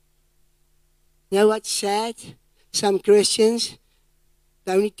 You know what's sad? Some Christians,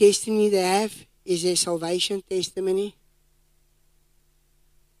 the only testimony they have is their salvation testimony.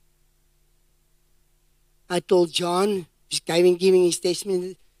 I told John, who's giving his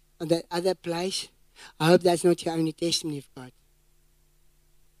testimony on that other place, I hope that's not your only testimony you've got.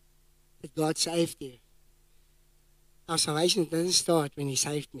 That God saved you. Our salvation doesn't start when He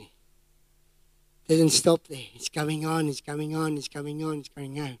saved me. It doesn't stop there. It's going on, it's going on, it's going on, it's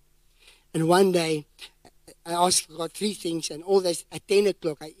going on. And one day, I asked God 3 things, and all this at 10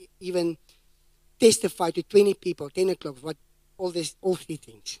 o'clock, I even testified to 20 people, 10 o'clock, all 3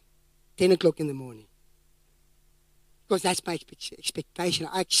 things. 10 o'clock in the morning. Because that's my expectation.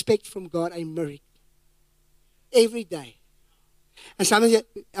 I expect from God a miracle. Every day. And some of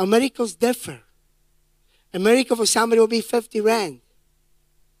our miracles differ. A miracle for somebody will be 50 rand.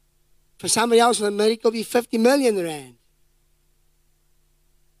 For somebody else, a miracle will be 50 million rand.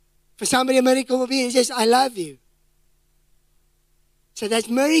 For somebody, a miracle will be just, I love you. So that's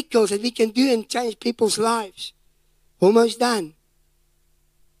miracles that we can do and change people's lives. Almost done.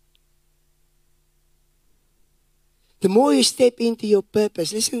 The more you step into your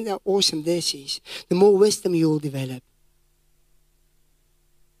purpose, listen to how awesome this is, the more wisdom you will develop.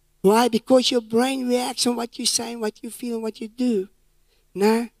 Why? Because your brain reacts on what you say and what you feel and what you do.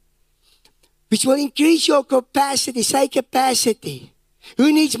 No? Which will increase your capacity. Say capacity.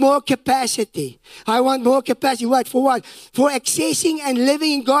 Who needs more capacity? I want more capacity. What? For what? For accessing and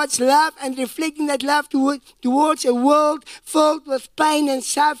living in God's love and reflecting that love towards a world filled with pain and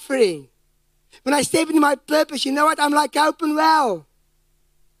suffering. When I step into my purpose, you know what? I'm like open well.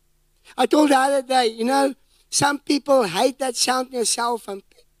 I told the other day, some people hate that sound in your cell phone.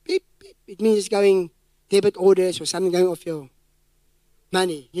 Beep, beep. It means it's going debit orders or something going off your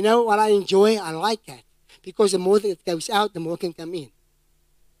money. You know what I enjoy? I like that. Because the more that it goes out, the more can come in.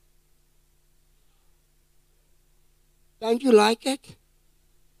 Don't you like it?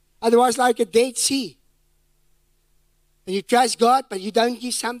 Otherwise, like a Dead Sea. And you trust God, but you don't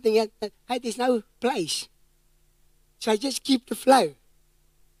give something else. Hey, there's no place. So I just keep the flow.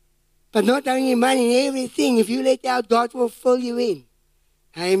 But not only money and everything. If you let out, God will fill you in.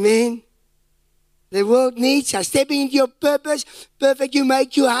 Amen. The world needs us. Stepping into your purpose, perfect, you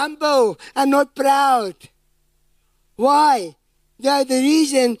make you humble and not proud. Why? The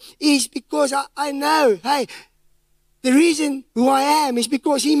reason is because I know, hey, the reason who I am is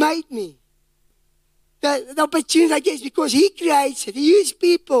because He made me. The opportunity I get is because He creates it. He uses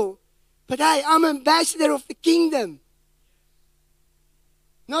people. But hey, I'm ambassador of the kingdom.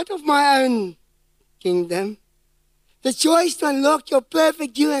 Not of my own kingdom. The choice to unlock your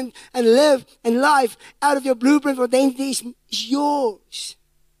perfect you and live and life out of your blueprint for identity is yours.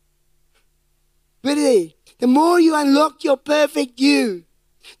 Really, the more you unlock your perfect you,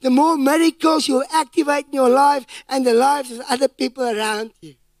 the more miracles you'll activate in your life and the lives of other people around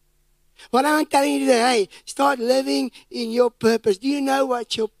you. What I'm telling you today, hey, start living in your purpose. Do you know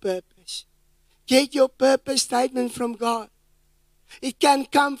what's your purpose? Get your purpose statement from God. It can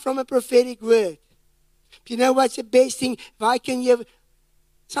come from a prophetic word. You know what's the best thing? If I can hear,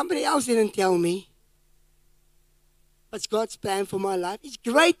 somebody else didn't tell me what's God's plan for my life. It's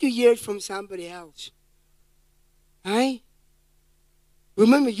great to hear it from somebody else. Hey?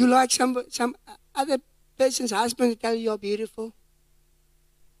 Remember, you like some other person's husband to tell you you're beautiful?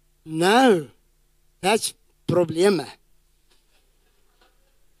 No. That's problema.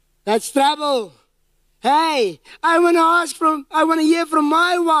 That's trouble. Hey, I want to hear from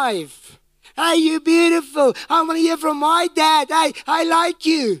my wife. Hey, you're beautiful. I want to hear from my dad. Hey, I like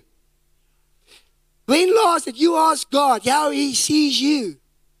you. When last did you ask God how He sees you?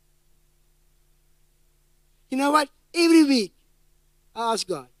 You know what? Every week, I ask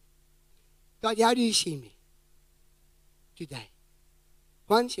God, God, how do you see me today?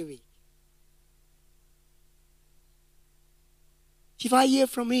 Once a week. If I hear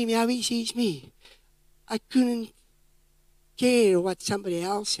from Him how He sees me, I couldn't care what somebody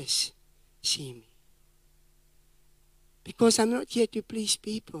else has seen me. Because I'm not here to please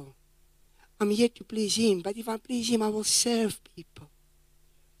people. I'm here to please Him. But if I please Him, I will serve people.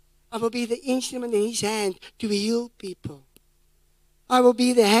 I will be the instrument in His hand to heal people. I will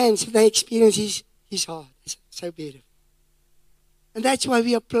be the hands so they experience His heart. It's so beautiful. And that's why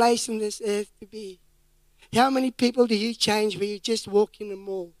we are placed on this earth to be. How many people do you change when you just walk in the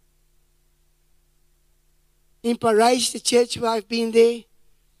mall? In Paris, the church where I've been there,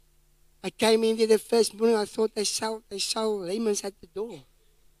 I came in there the first morning, I thought they sell lemons at the door.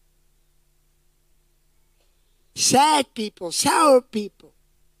 Sad people, sour people,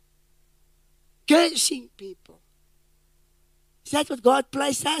 cursing people. Is that what God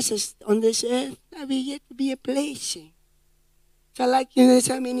placed us on this earth? No, we're here to be a blessing. So like,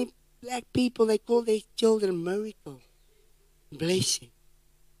 so many black people, they call their children miracle. Blessing.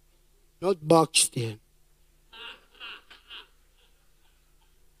 Not boxed in.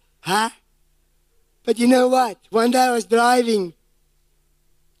 Huh? But you know what? One day I was driving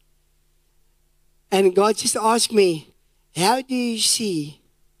and God just asked me, how do you see,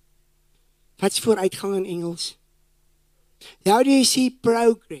 wat's vooruitgang in Engels? How do you see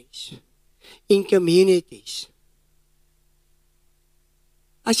progress in communities?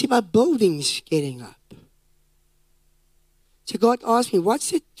 I see my buildings getting up. So God asked me, what's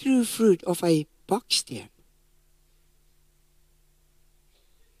the true fruit of a box there?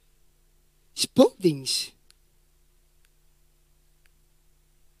 It's buildings.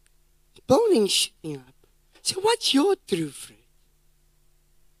 Buildings shooting up. So what's your true fruit?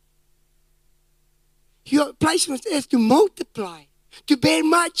 You're placed on this earth to multiply, to bear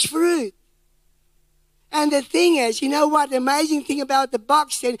much fruit. And the thing is, you know what? The amazing thing about the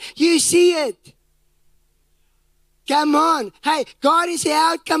box then, you see it. Come on. Hey, God is an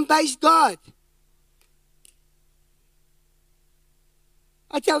outcome-based God.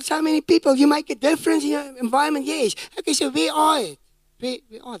 I tell so many people, you make a difference in your environment. Yes. Okay, so where are it? Where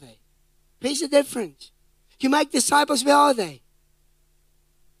are they? Where's the difference? You make disciples, where are they?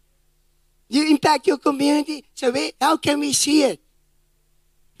 You impact your community. So how can we see it?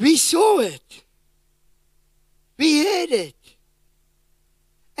 We saw it. We heard it.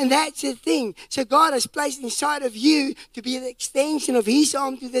 And that's the thing. So God has placed inside of you to be the extension of His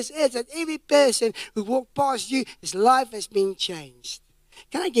arm to this earth. That every person who walked past you, his life has been changed.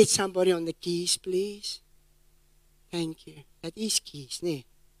 Can I get somebody on the keys, please? Thank you. That is keys, ne?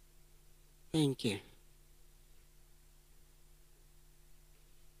 Thank you.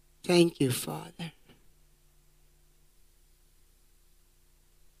 Thank you, Father.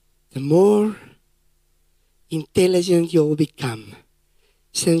 The more intelligent you will become,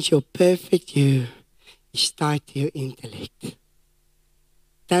 since your perfect you is tied to your intellect.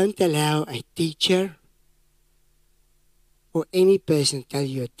 Don't allow a teacher or any person tell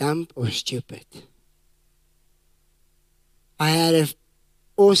you you're dumb or stupid. I had an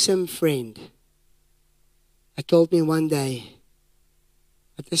awesome friend. I told me one day,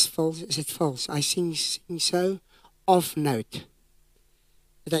 but this false, is it false? I sing so off note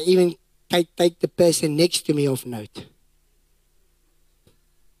that I even take the person next to me off note.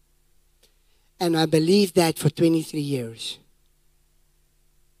 And I believed that for 23 years.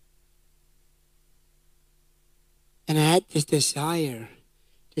 And I had this desire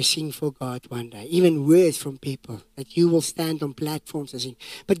to sing for God one day. Even words from people that you will stand on platforms and sing.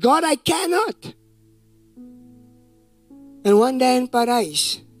 But God, I cannot. And one day in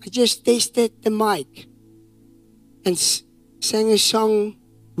Paris, I just tested the mic and sang a song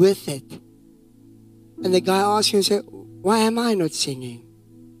with it. And the guy asked me and said, why am I not singing?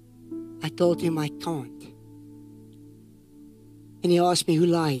 I told him I can't. And he asked me, who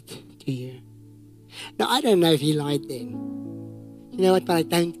lied to you? Now, I don't know if he lied then. You know what? But I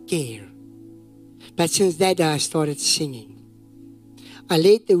don't care. But since that day, I started singing. I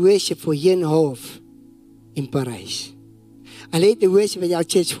led the worship for a year and a half in Paris. I led the worship at our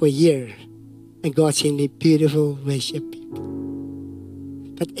church for a year. And God sent me beautiful worship people.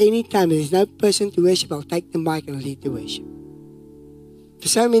 But anytime there's no person to worship, I'll take the mic and lead the worship. For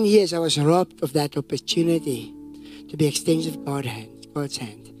so many years, I was robbed of that opportunity to be extension of God's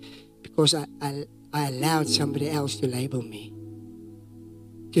hand. Because I allowed somebody else to label me.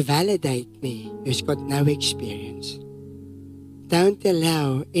 To validate me who's got no experience. Don't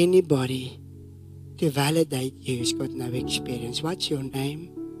allow anybody to validate you who's got no experience. What's your name?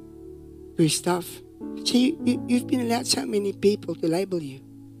 Gustav? See, you've been allowed so many people to label you.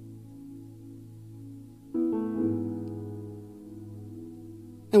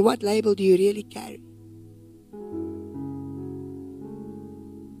 And what label do you really carry?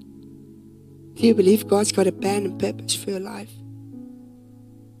 Do you believe God's got a plan and purpose for your life?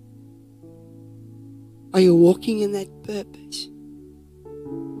 Are you walking in that purpose?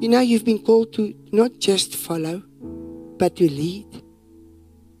 You know, you've been called to not just follow, but to lead.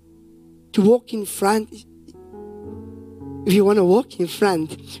 To walk in front. If you want to walk in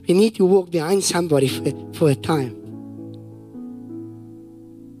front, we need to walk behind somebody for a time.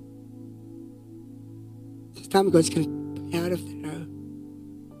 This time God's going to put you out of the row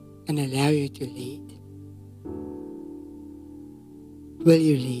and allow you to lead. Will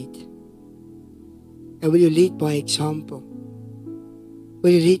you lead? And will you lead by example? Will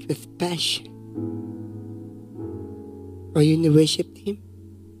you lead with passion? Are you in the worship team?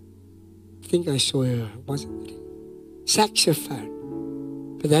 I think I saw you, wasn't it?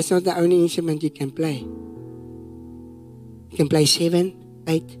 Saxophone. But that's not the only instrument you can play. You can play 7,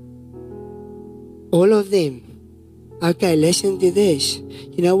 8. All of them. Okay, listen to this.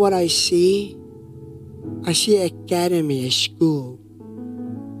 You know what I see? I see an academy, a school,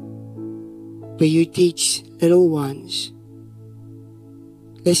 where you teach little ones.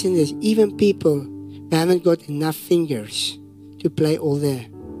 Listen to this. Even people who haven't got enough fingers to play all the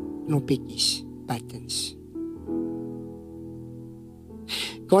pickies, buttons.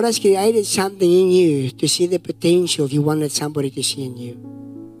 God has created something in you to see the potential you wanted somebody to see in you.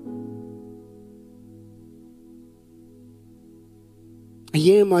 I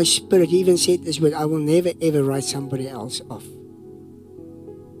hear in my spirit, you even said this word, I will never ever write somebody else off.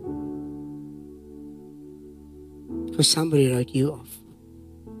 Because somebody wrote you off.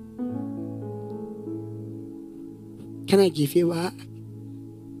 Can I give you a hug?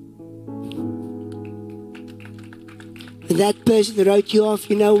 And that person who wrote you off,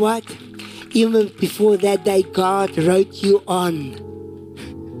 you know what? Even before that day, God wrote you on.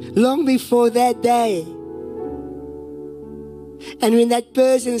 Long before that day. And when that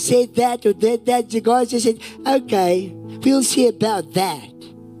person said that or did that, God just said, okay, we'll see about that.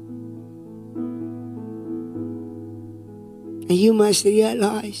 And you must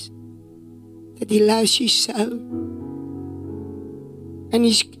realize that He loves you so. And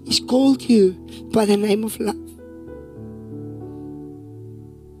He's called you by the name of love.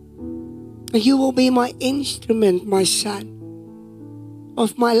 And you will be my instrument, my son,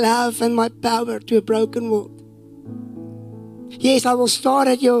 of my love and my power to a broken world. Yes, I will start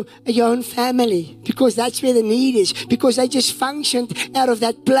at your own family, because that's where the need is. Because they just functioned out of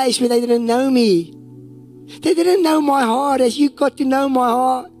that place where they didn't know me. They didn't know my heart as you got to know my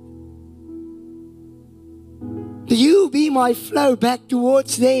heart. You be my flow back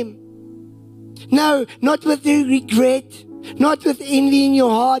towards them. No, not with the regret, not with envy in your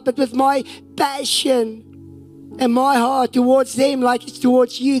heart, but with my passion and my heart towards them like it's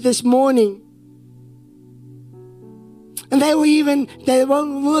towards you this morning. And they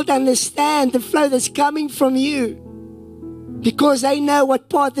won't understand the flow that's coming from you, because they know what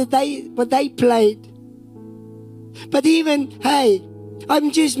part that they played. But even, hey,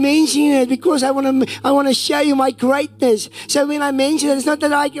 I'm just mentioning it because I want to show you my greatness. So when I mention it, it's not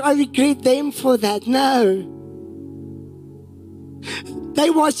that I regret them for that. No. They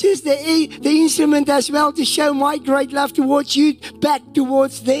was just the instrument as well to show my great love towards you back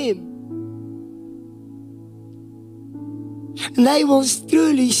towards them. And they will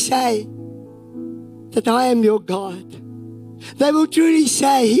truly say that I am your God. They will truly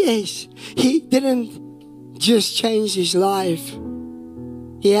say, yes, He didn't just change his life.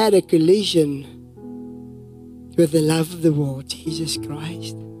 He had a collision with the love of the world, Jesus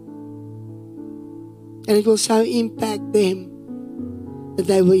Christ. And it will so impact them that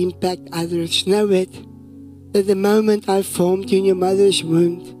they will impact others. Know it, that the moment I formed you in your mother's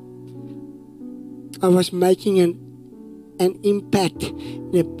womb, I was making an impact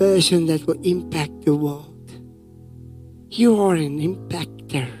in a person that will impact the world. You are an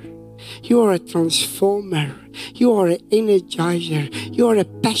impactor. You are a transformer. You are an energizer. You are a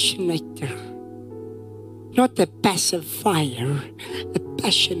passionator. Not a pacifier, a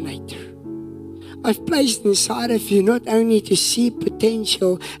passionator. I've placed inside of you not only to see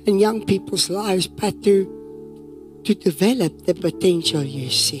potential in young people's lives, but to develop the potential you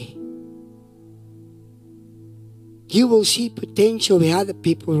see. You will see potential where other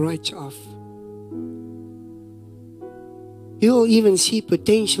people write off. You will even see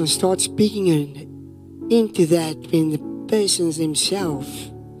potential and start speaking into that when the persons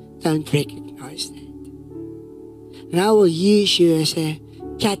themselves don't recognize that. And I will use you as a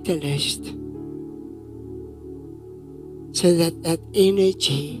catalyst So that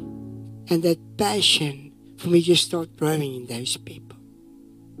energy and that passion for me just start growing in those people.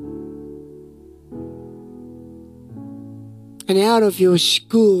 And out of your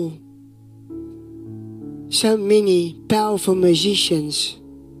school, so many powerful musicians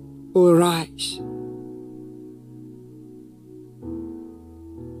will arise.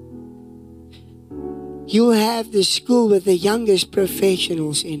 You'll have the school with the youngest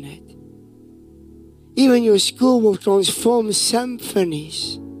professionals in it. Even your school will transform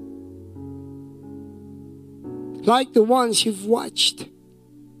symphonies like the ones you've watched.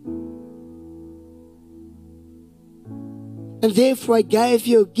 And therefore I gave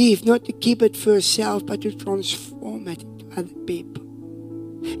you a gift, not to keep it for yourself, but to transform it into other people.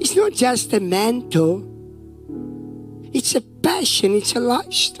 It's not just a mantle. It's a passion. It's a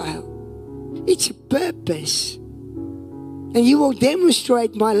lifestyle. It's a purpose. And you will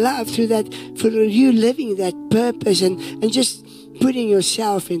demonstrate my love through that, for you living that purpose and just putting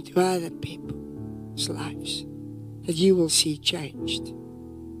yourself into other people's lives that you will see changed.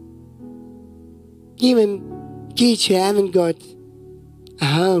 Even kids who haven't got a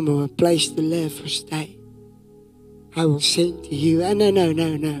home or a place to live or stay, I will send to you.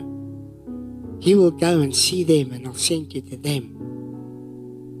 No. You will go and see them and I'll send you to them.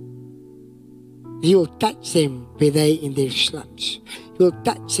 You will touch them where they in their slums. You will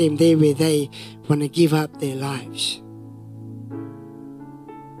touch them there where they want to give up their lives.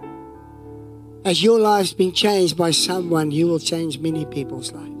 As your life's been changed by someone, you will change many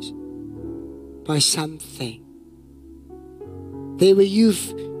people's lives. By something. There where you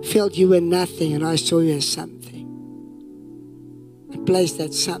felt you were nothing and I saw you as something. I placed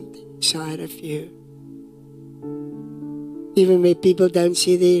that something inside of you. Even where people don't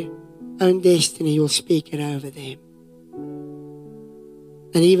see their own destiny, you'll speak it over them.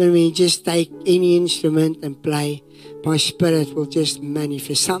 And even when you just take any instrument and play, my spirit will just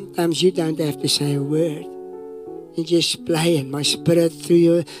manifest. Sometimes you don't have to say a word. You just play and my spirit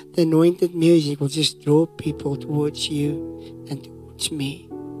through the anointed music will just draw people towards you and towards me.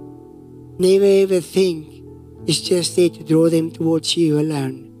 Never ever think it's just there to draw them towards you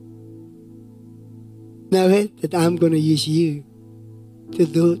alone. Know it that I'm going to use you to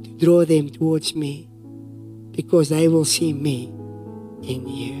draw them towards me because they will see me in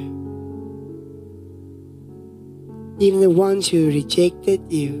you. Even the ones who rejected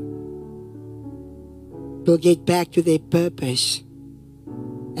you will get back to their purpose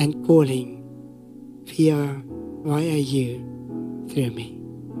and calling via you through me.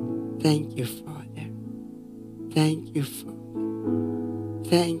 Thank you, Father. Thank you, Father.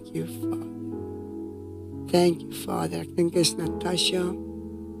 Thank you, Father. Thank you, Father. I think it's Natasha.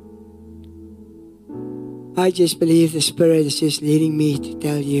 I just believe the Spirit is just leading me to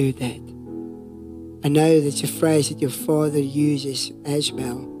tell you that I know that's a phrase that your Father uses as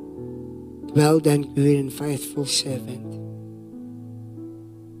well. Well done, good and faithful servant.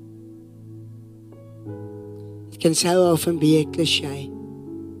 It can so often be a cliche.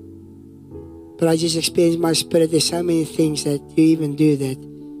 But I just experience in my spirit there's so many things that you even do that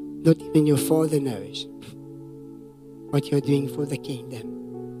not even your Father knows what you're doing for the kingdom.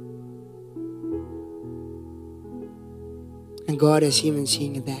 And God is even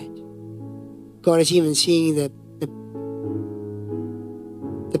seeing that. God is even seeing the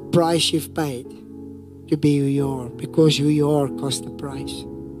price you've paid to be who you are, because who you are cost the price.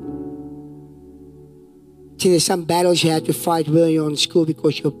 See, there's some battles you had to fight when you're in school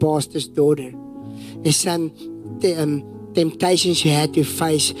because you're a pastor's daughter. There's some temptations you had to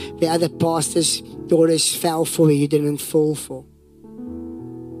face where other pastors' daughters fell for you didn't fall for.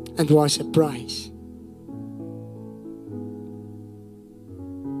 And was a price.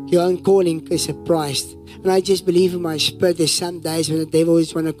 Your own calling is a price. And I just believe in my spirit there's some days when the devil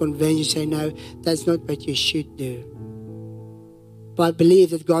always want to convince you, say, no, that's not what you should do. But I believe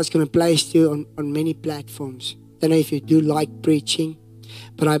that God's going to place you on many platforms. I don't know if you do like preaching,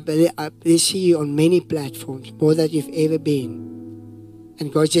 but I see you on many platforms, more than you've ever been.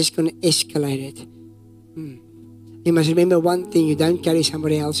 And God's just going to escalate it. You must remember one thing, you don't carry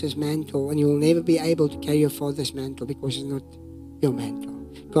somebody else's mantle, and you will never be able to carry your Father's mantle because it's not your mantle.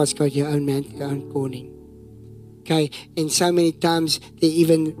 God's got your own mantle, your own calling. Okay, and so many times they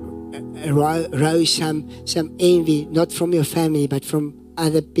even rose some envy, not from your family, but from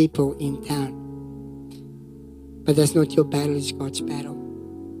other people in town. But that's not your battle, it's God's battle.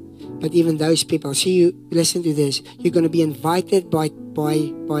 But even those people, see you, listen to this, you're going to be invited by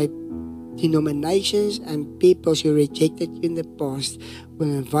denominations and people who rejected you in the past will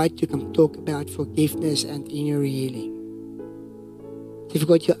invite you to come talk about forgiveness and inner healing. You've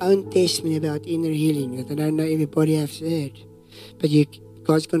got your own testimony about inner healing that I don't know everybody has heard. But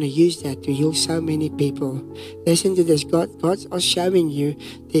God's going to use that to heal so many people. Listen to this. God's showing you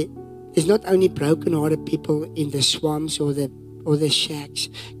that there's not only broken-hearted people in the swamps or the shacks.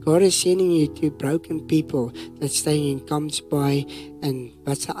 God is sending you to broken people that stay in Camps Bay and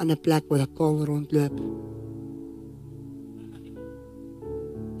wat's 'n ander plek waar 'n kaal rondloop.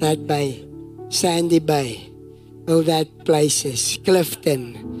 That Bay, Sandy Bay, all that places,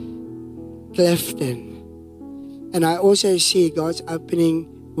 Clifton. And I also see God's opening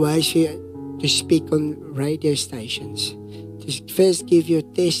ways for you to speak on radio stations. Just first give your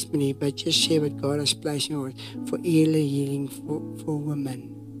testimony, but just share what God has placed in your heart for inner healing for women.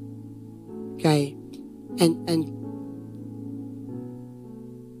 Okay? And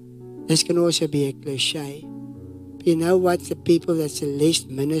this can also be a cliche. But you know what the people that's the least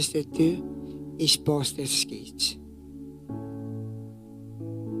ministered to is pastors' kids.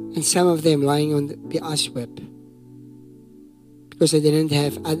 And some of them lying on the ice whip. Because they didn't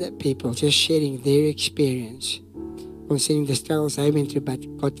have other people just sharing their experience concerning the struggles I went through, but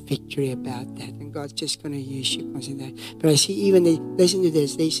got victory about that. And God's just going to use you concerning that. But I see even, listen to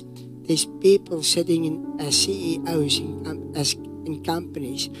this, there's people sitting in as CEOs in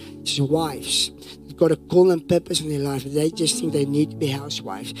companies, as wives. They've got a call and purpose in their life. They just think they need to be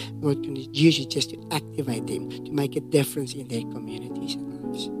housewives. God can use it just to activate them, to make a difference in their communities and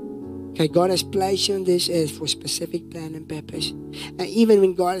lives. Okay, God has placed you on this earth for a specific plan and purpose. And even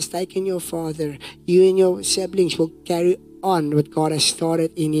when God has taken your father, you and your siblings will carry on what God has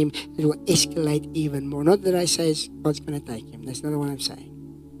started in him. It will escalate even more. Not that I say God's going to take him. That's not what I'm saying.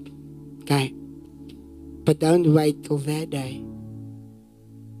 Okay? But don't wait till that day.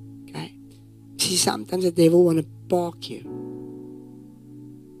 Okay? See, sometimes the devil want to park you.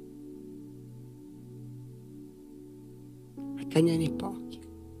 Hy kan jy nie park nie.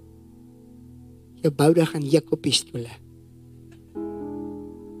 Jou boude gaan juk op die stoele.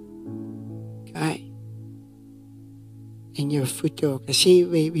 Okay. And your foot ook. I see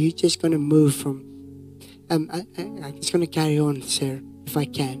we're just going to move from, I'm just going to carry on, sir, if I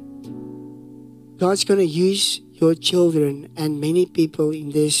can. God's going to use your children and many people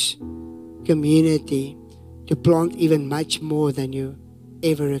in this community to plant even much more than you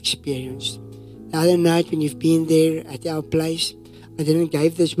ever experienced. The other night when you've been there at our place, I didn't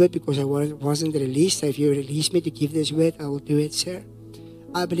give this word because I wasn't released. So if you release me to give this word, I will do it, sir.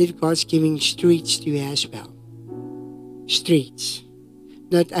 I believe God's giving streets to you as well. Streets.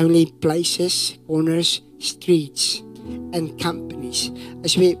 Not only places, corners, streets and companies.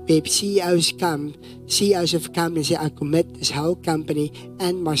 As we CEOs come, CEOs of companies say, I commit this whole company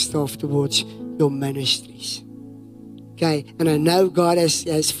and my staff towards your ministries. Okay, and I know God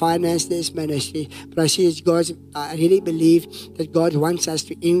has financed this ministry, but I really believe that God wants us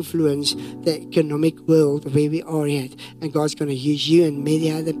to influence the economic world where we are at. And God's going to use you and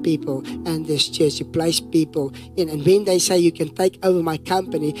many other people and this church to place people in. And when they say you can take over my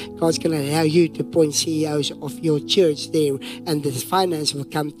company, God's going to allow you to appoint CEOs of your church there, and the finance will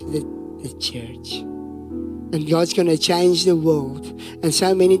come to the church. And God's going to change the world. And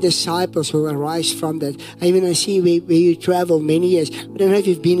so many disciples will arise from that. I see where you travel many years. I don't know if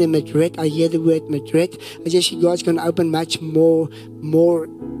you've been in Madrid. I hear the word Madrid. I just see God's going to open much more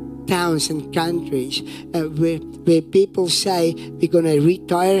towns and countries where people say, we're going to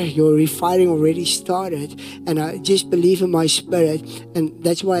retire. Your refiring already started. And I just believe in my spirit. And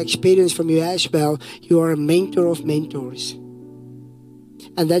that's what I experience from you as well. You are a mentor of mentors.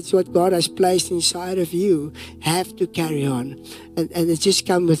 And that's what God has placed inside of you. Have to carry on. And it's just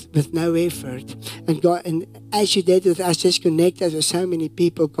come with no effort. And as you did with us, just connect us with so many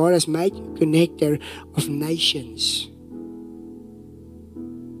people. God has made you a connector of nations.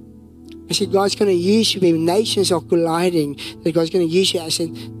 I said, God's going to use you when nations are colliding. That God's going to use you as a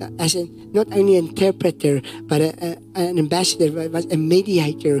not only interpreter, but an ambassador, but a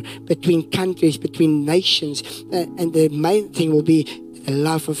mediator between countries, between nations. And the main thing will be the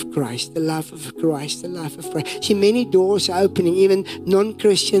love of Christ, the love of Christ, the love of Christ. See, many doors are opening, even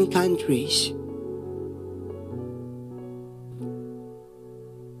non-Christian countries.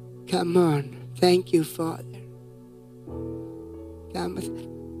 Come on. Thank you, Father. Come on.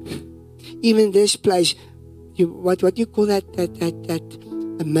 Even this place, what you call that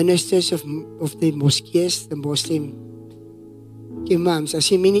ministers of the mosques, the Muslim imams. I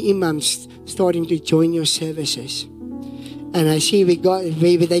see many imams starting to join your services. And I see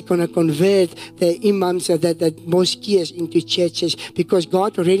maybe they're going to convert the imams of that mosques into churches, because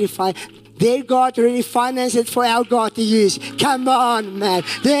God already Their God already financed it for our God to use. Come on, man.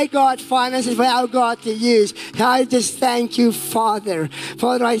 Their God financed it for our God to use. I just thank you, Father.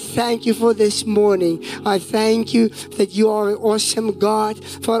 Father, I thank you for this morning. I thank you that you are an awesome God.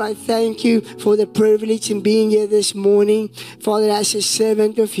 Father, I thank you for the privilege in being here this morning. Father, as a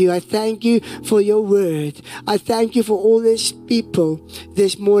servant of you, I thank you for your word. I thank you for all these people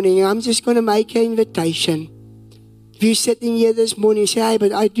this morning. I'm just going to make an invitation. If you're sitting here this morning, you say, hey,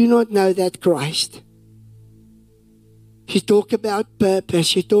 but I do not know that Christ. You talk about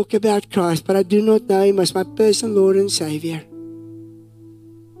purpose, you talk about Christ, but I do not know him as my personal Lord and Savior.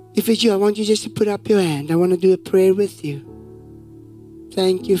 If it's you, I want you just to put up your hand. I want to do a prayer with you.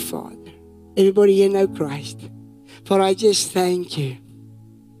 Thank you, Father. Everybody here know Christ. Father, I just thank you.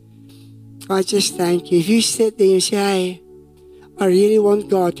 I just thank you. If you sit there and say, hey, I really want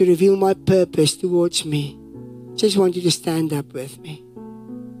God to reveal my purpose towards me, just want you to stand up with me.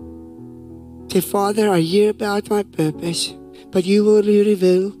 Say, Father, I hear about my purpose, but you will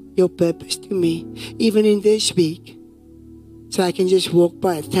reveal your purpose to me, even in this week, so I can just walk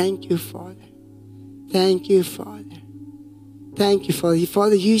by it. Thank you, Father. Thank you, Father. Thank you, Father.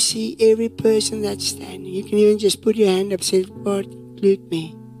 Father, you see every person that's standing. You can even just put your hand up and say, Lord, include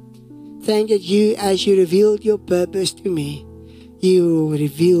me. Thank you, as you revealed your purpose to me, you will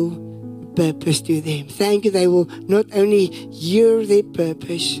reveal purpose to them. Thank you. They will not only hear their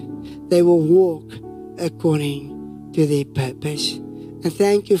purpose, they will walk according to their purpose. And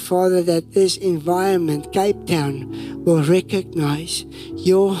thank you, Father, that this environment, Cape Town, will recognize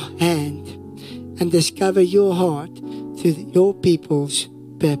your hand and discover your heart to your people's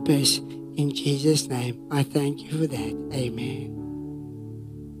purpose. In Jesus' name, I thank you for that. Amen.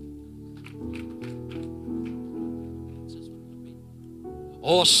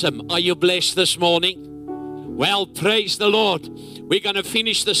 Awesome. Are you blessed this morning? Well, praise the Lord. We're going to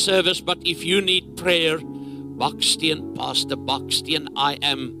finish the service, but if you need prayer, Buxton, Pastor Buxton, I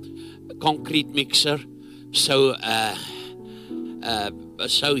am a concrete mixer. So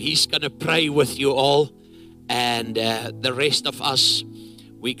he's going to pray with you all. And the rest of us,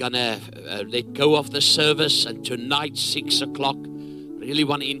 we're going to let go of the service. And tonight, 6 o'clock, really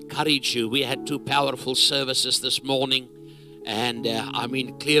want to encourage you. We had 2 powerful services this morning. And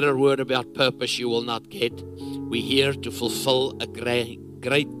clearer word about purpose you will not get. We're here to fulfill a great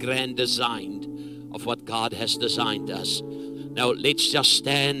grand design of what God has designed us. Now let's just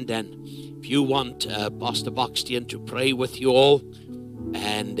stand, and if you want Pastor Buxton to pray with you all,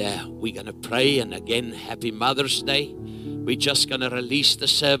 and we're going to pray. And again, happy Mother's Day. We're just going to release the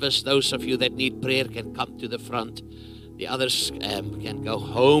service. Those of you that need prayer can come to the front. The others can go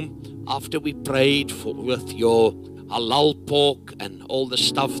home after we prayed with your halal pork and all the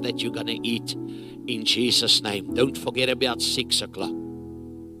stuff that you're going to eat in Jesus' name. Don't forget about 6 o'clock.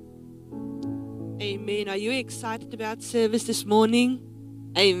 Amen. Are you excited about service this morning?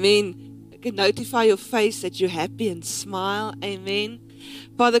 Amen. I can notify your face that you're happy and smile. Amen.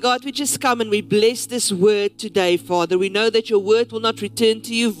 Father God, we just come and we bless this word today, Father. We know that your word will not return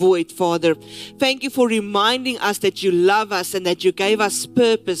to you void, Father. Thank you for reminding us that you love us and that you gave us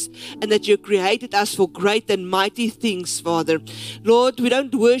purpose and that you created us for great and mighty things, Father. Lord, we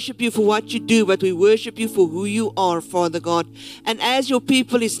don't worship you for what you do, but we worship you for who you are, Father God. And as your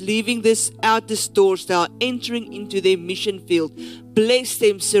people is leaving out this doors, they are entering into their mission field. Bless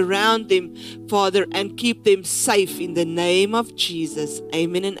them, surround them, Father, and keep them safe in the name of Jesus.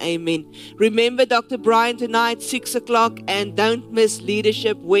 Amen and amen. Remember Dr. Brian tonight, 6 o'clock, and don't miss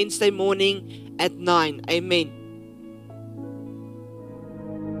Leadership Wednesday morning at 9. Amen.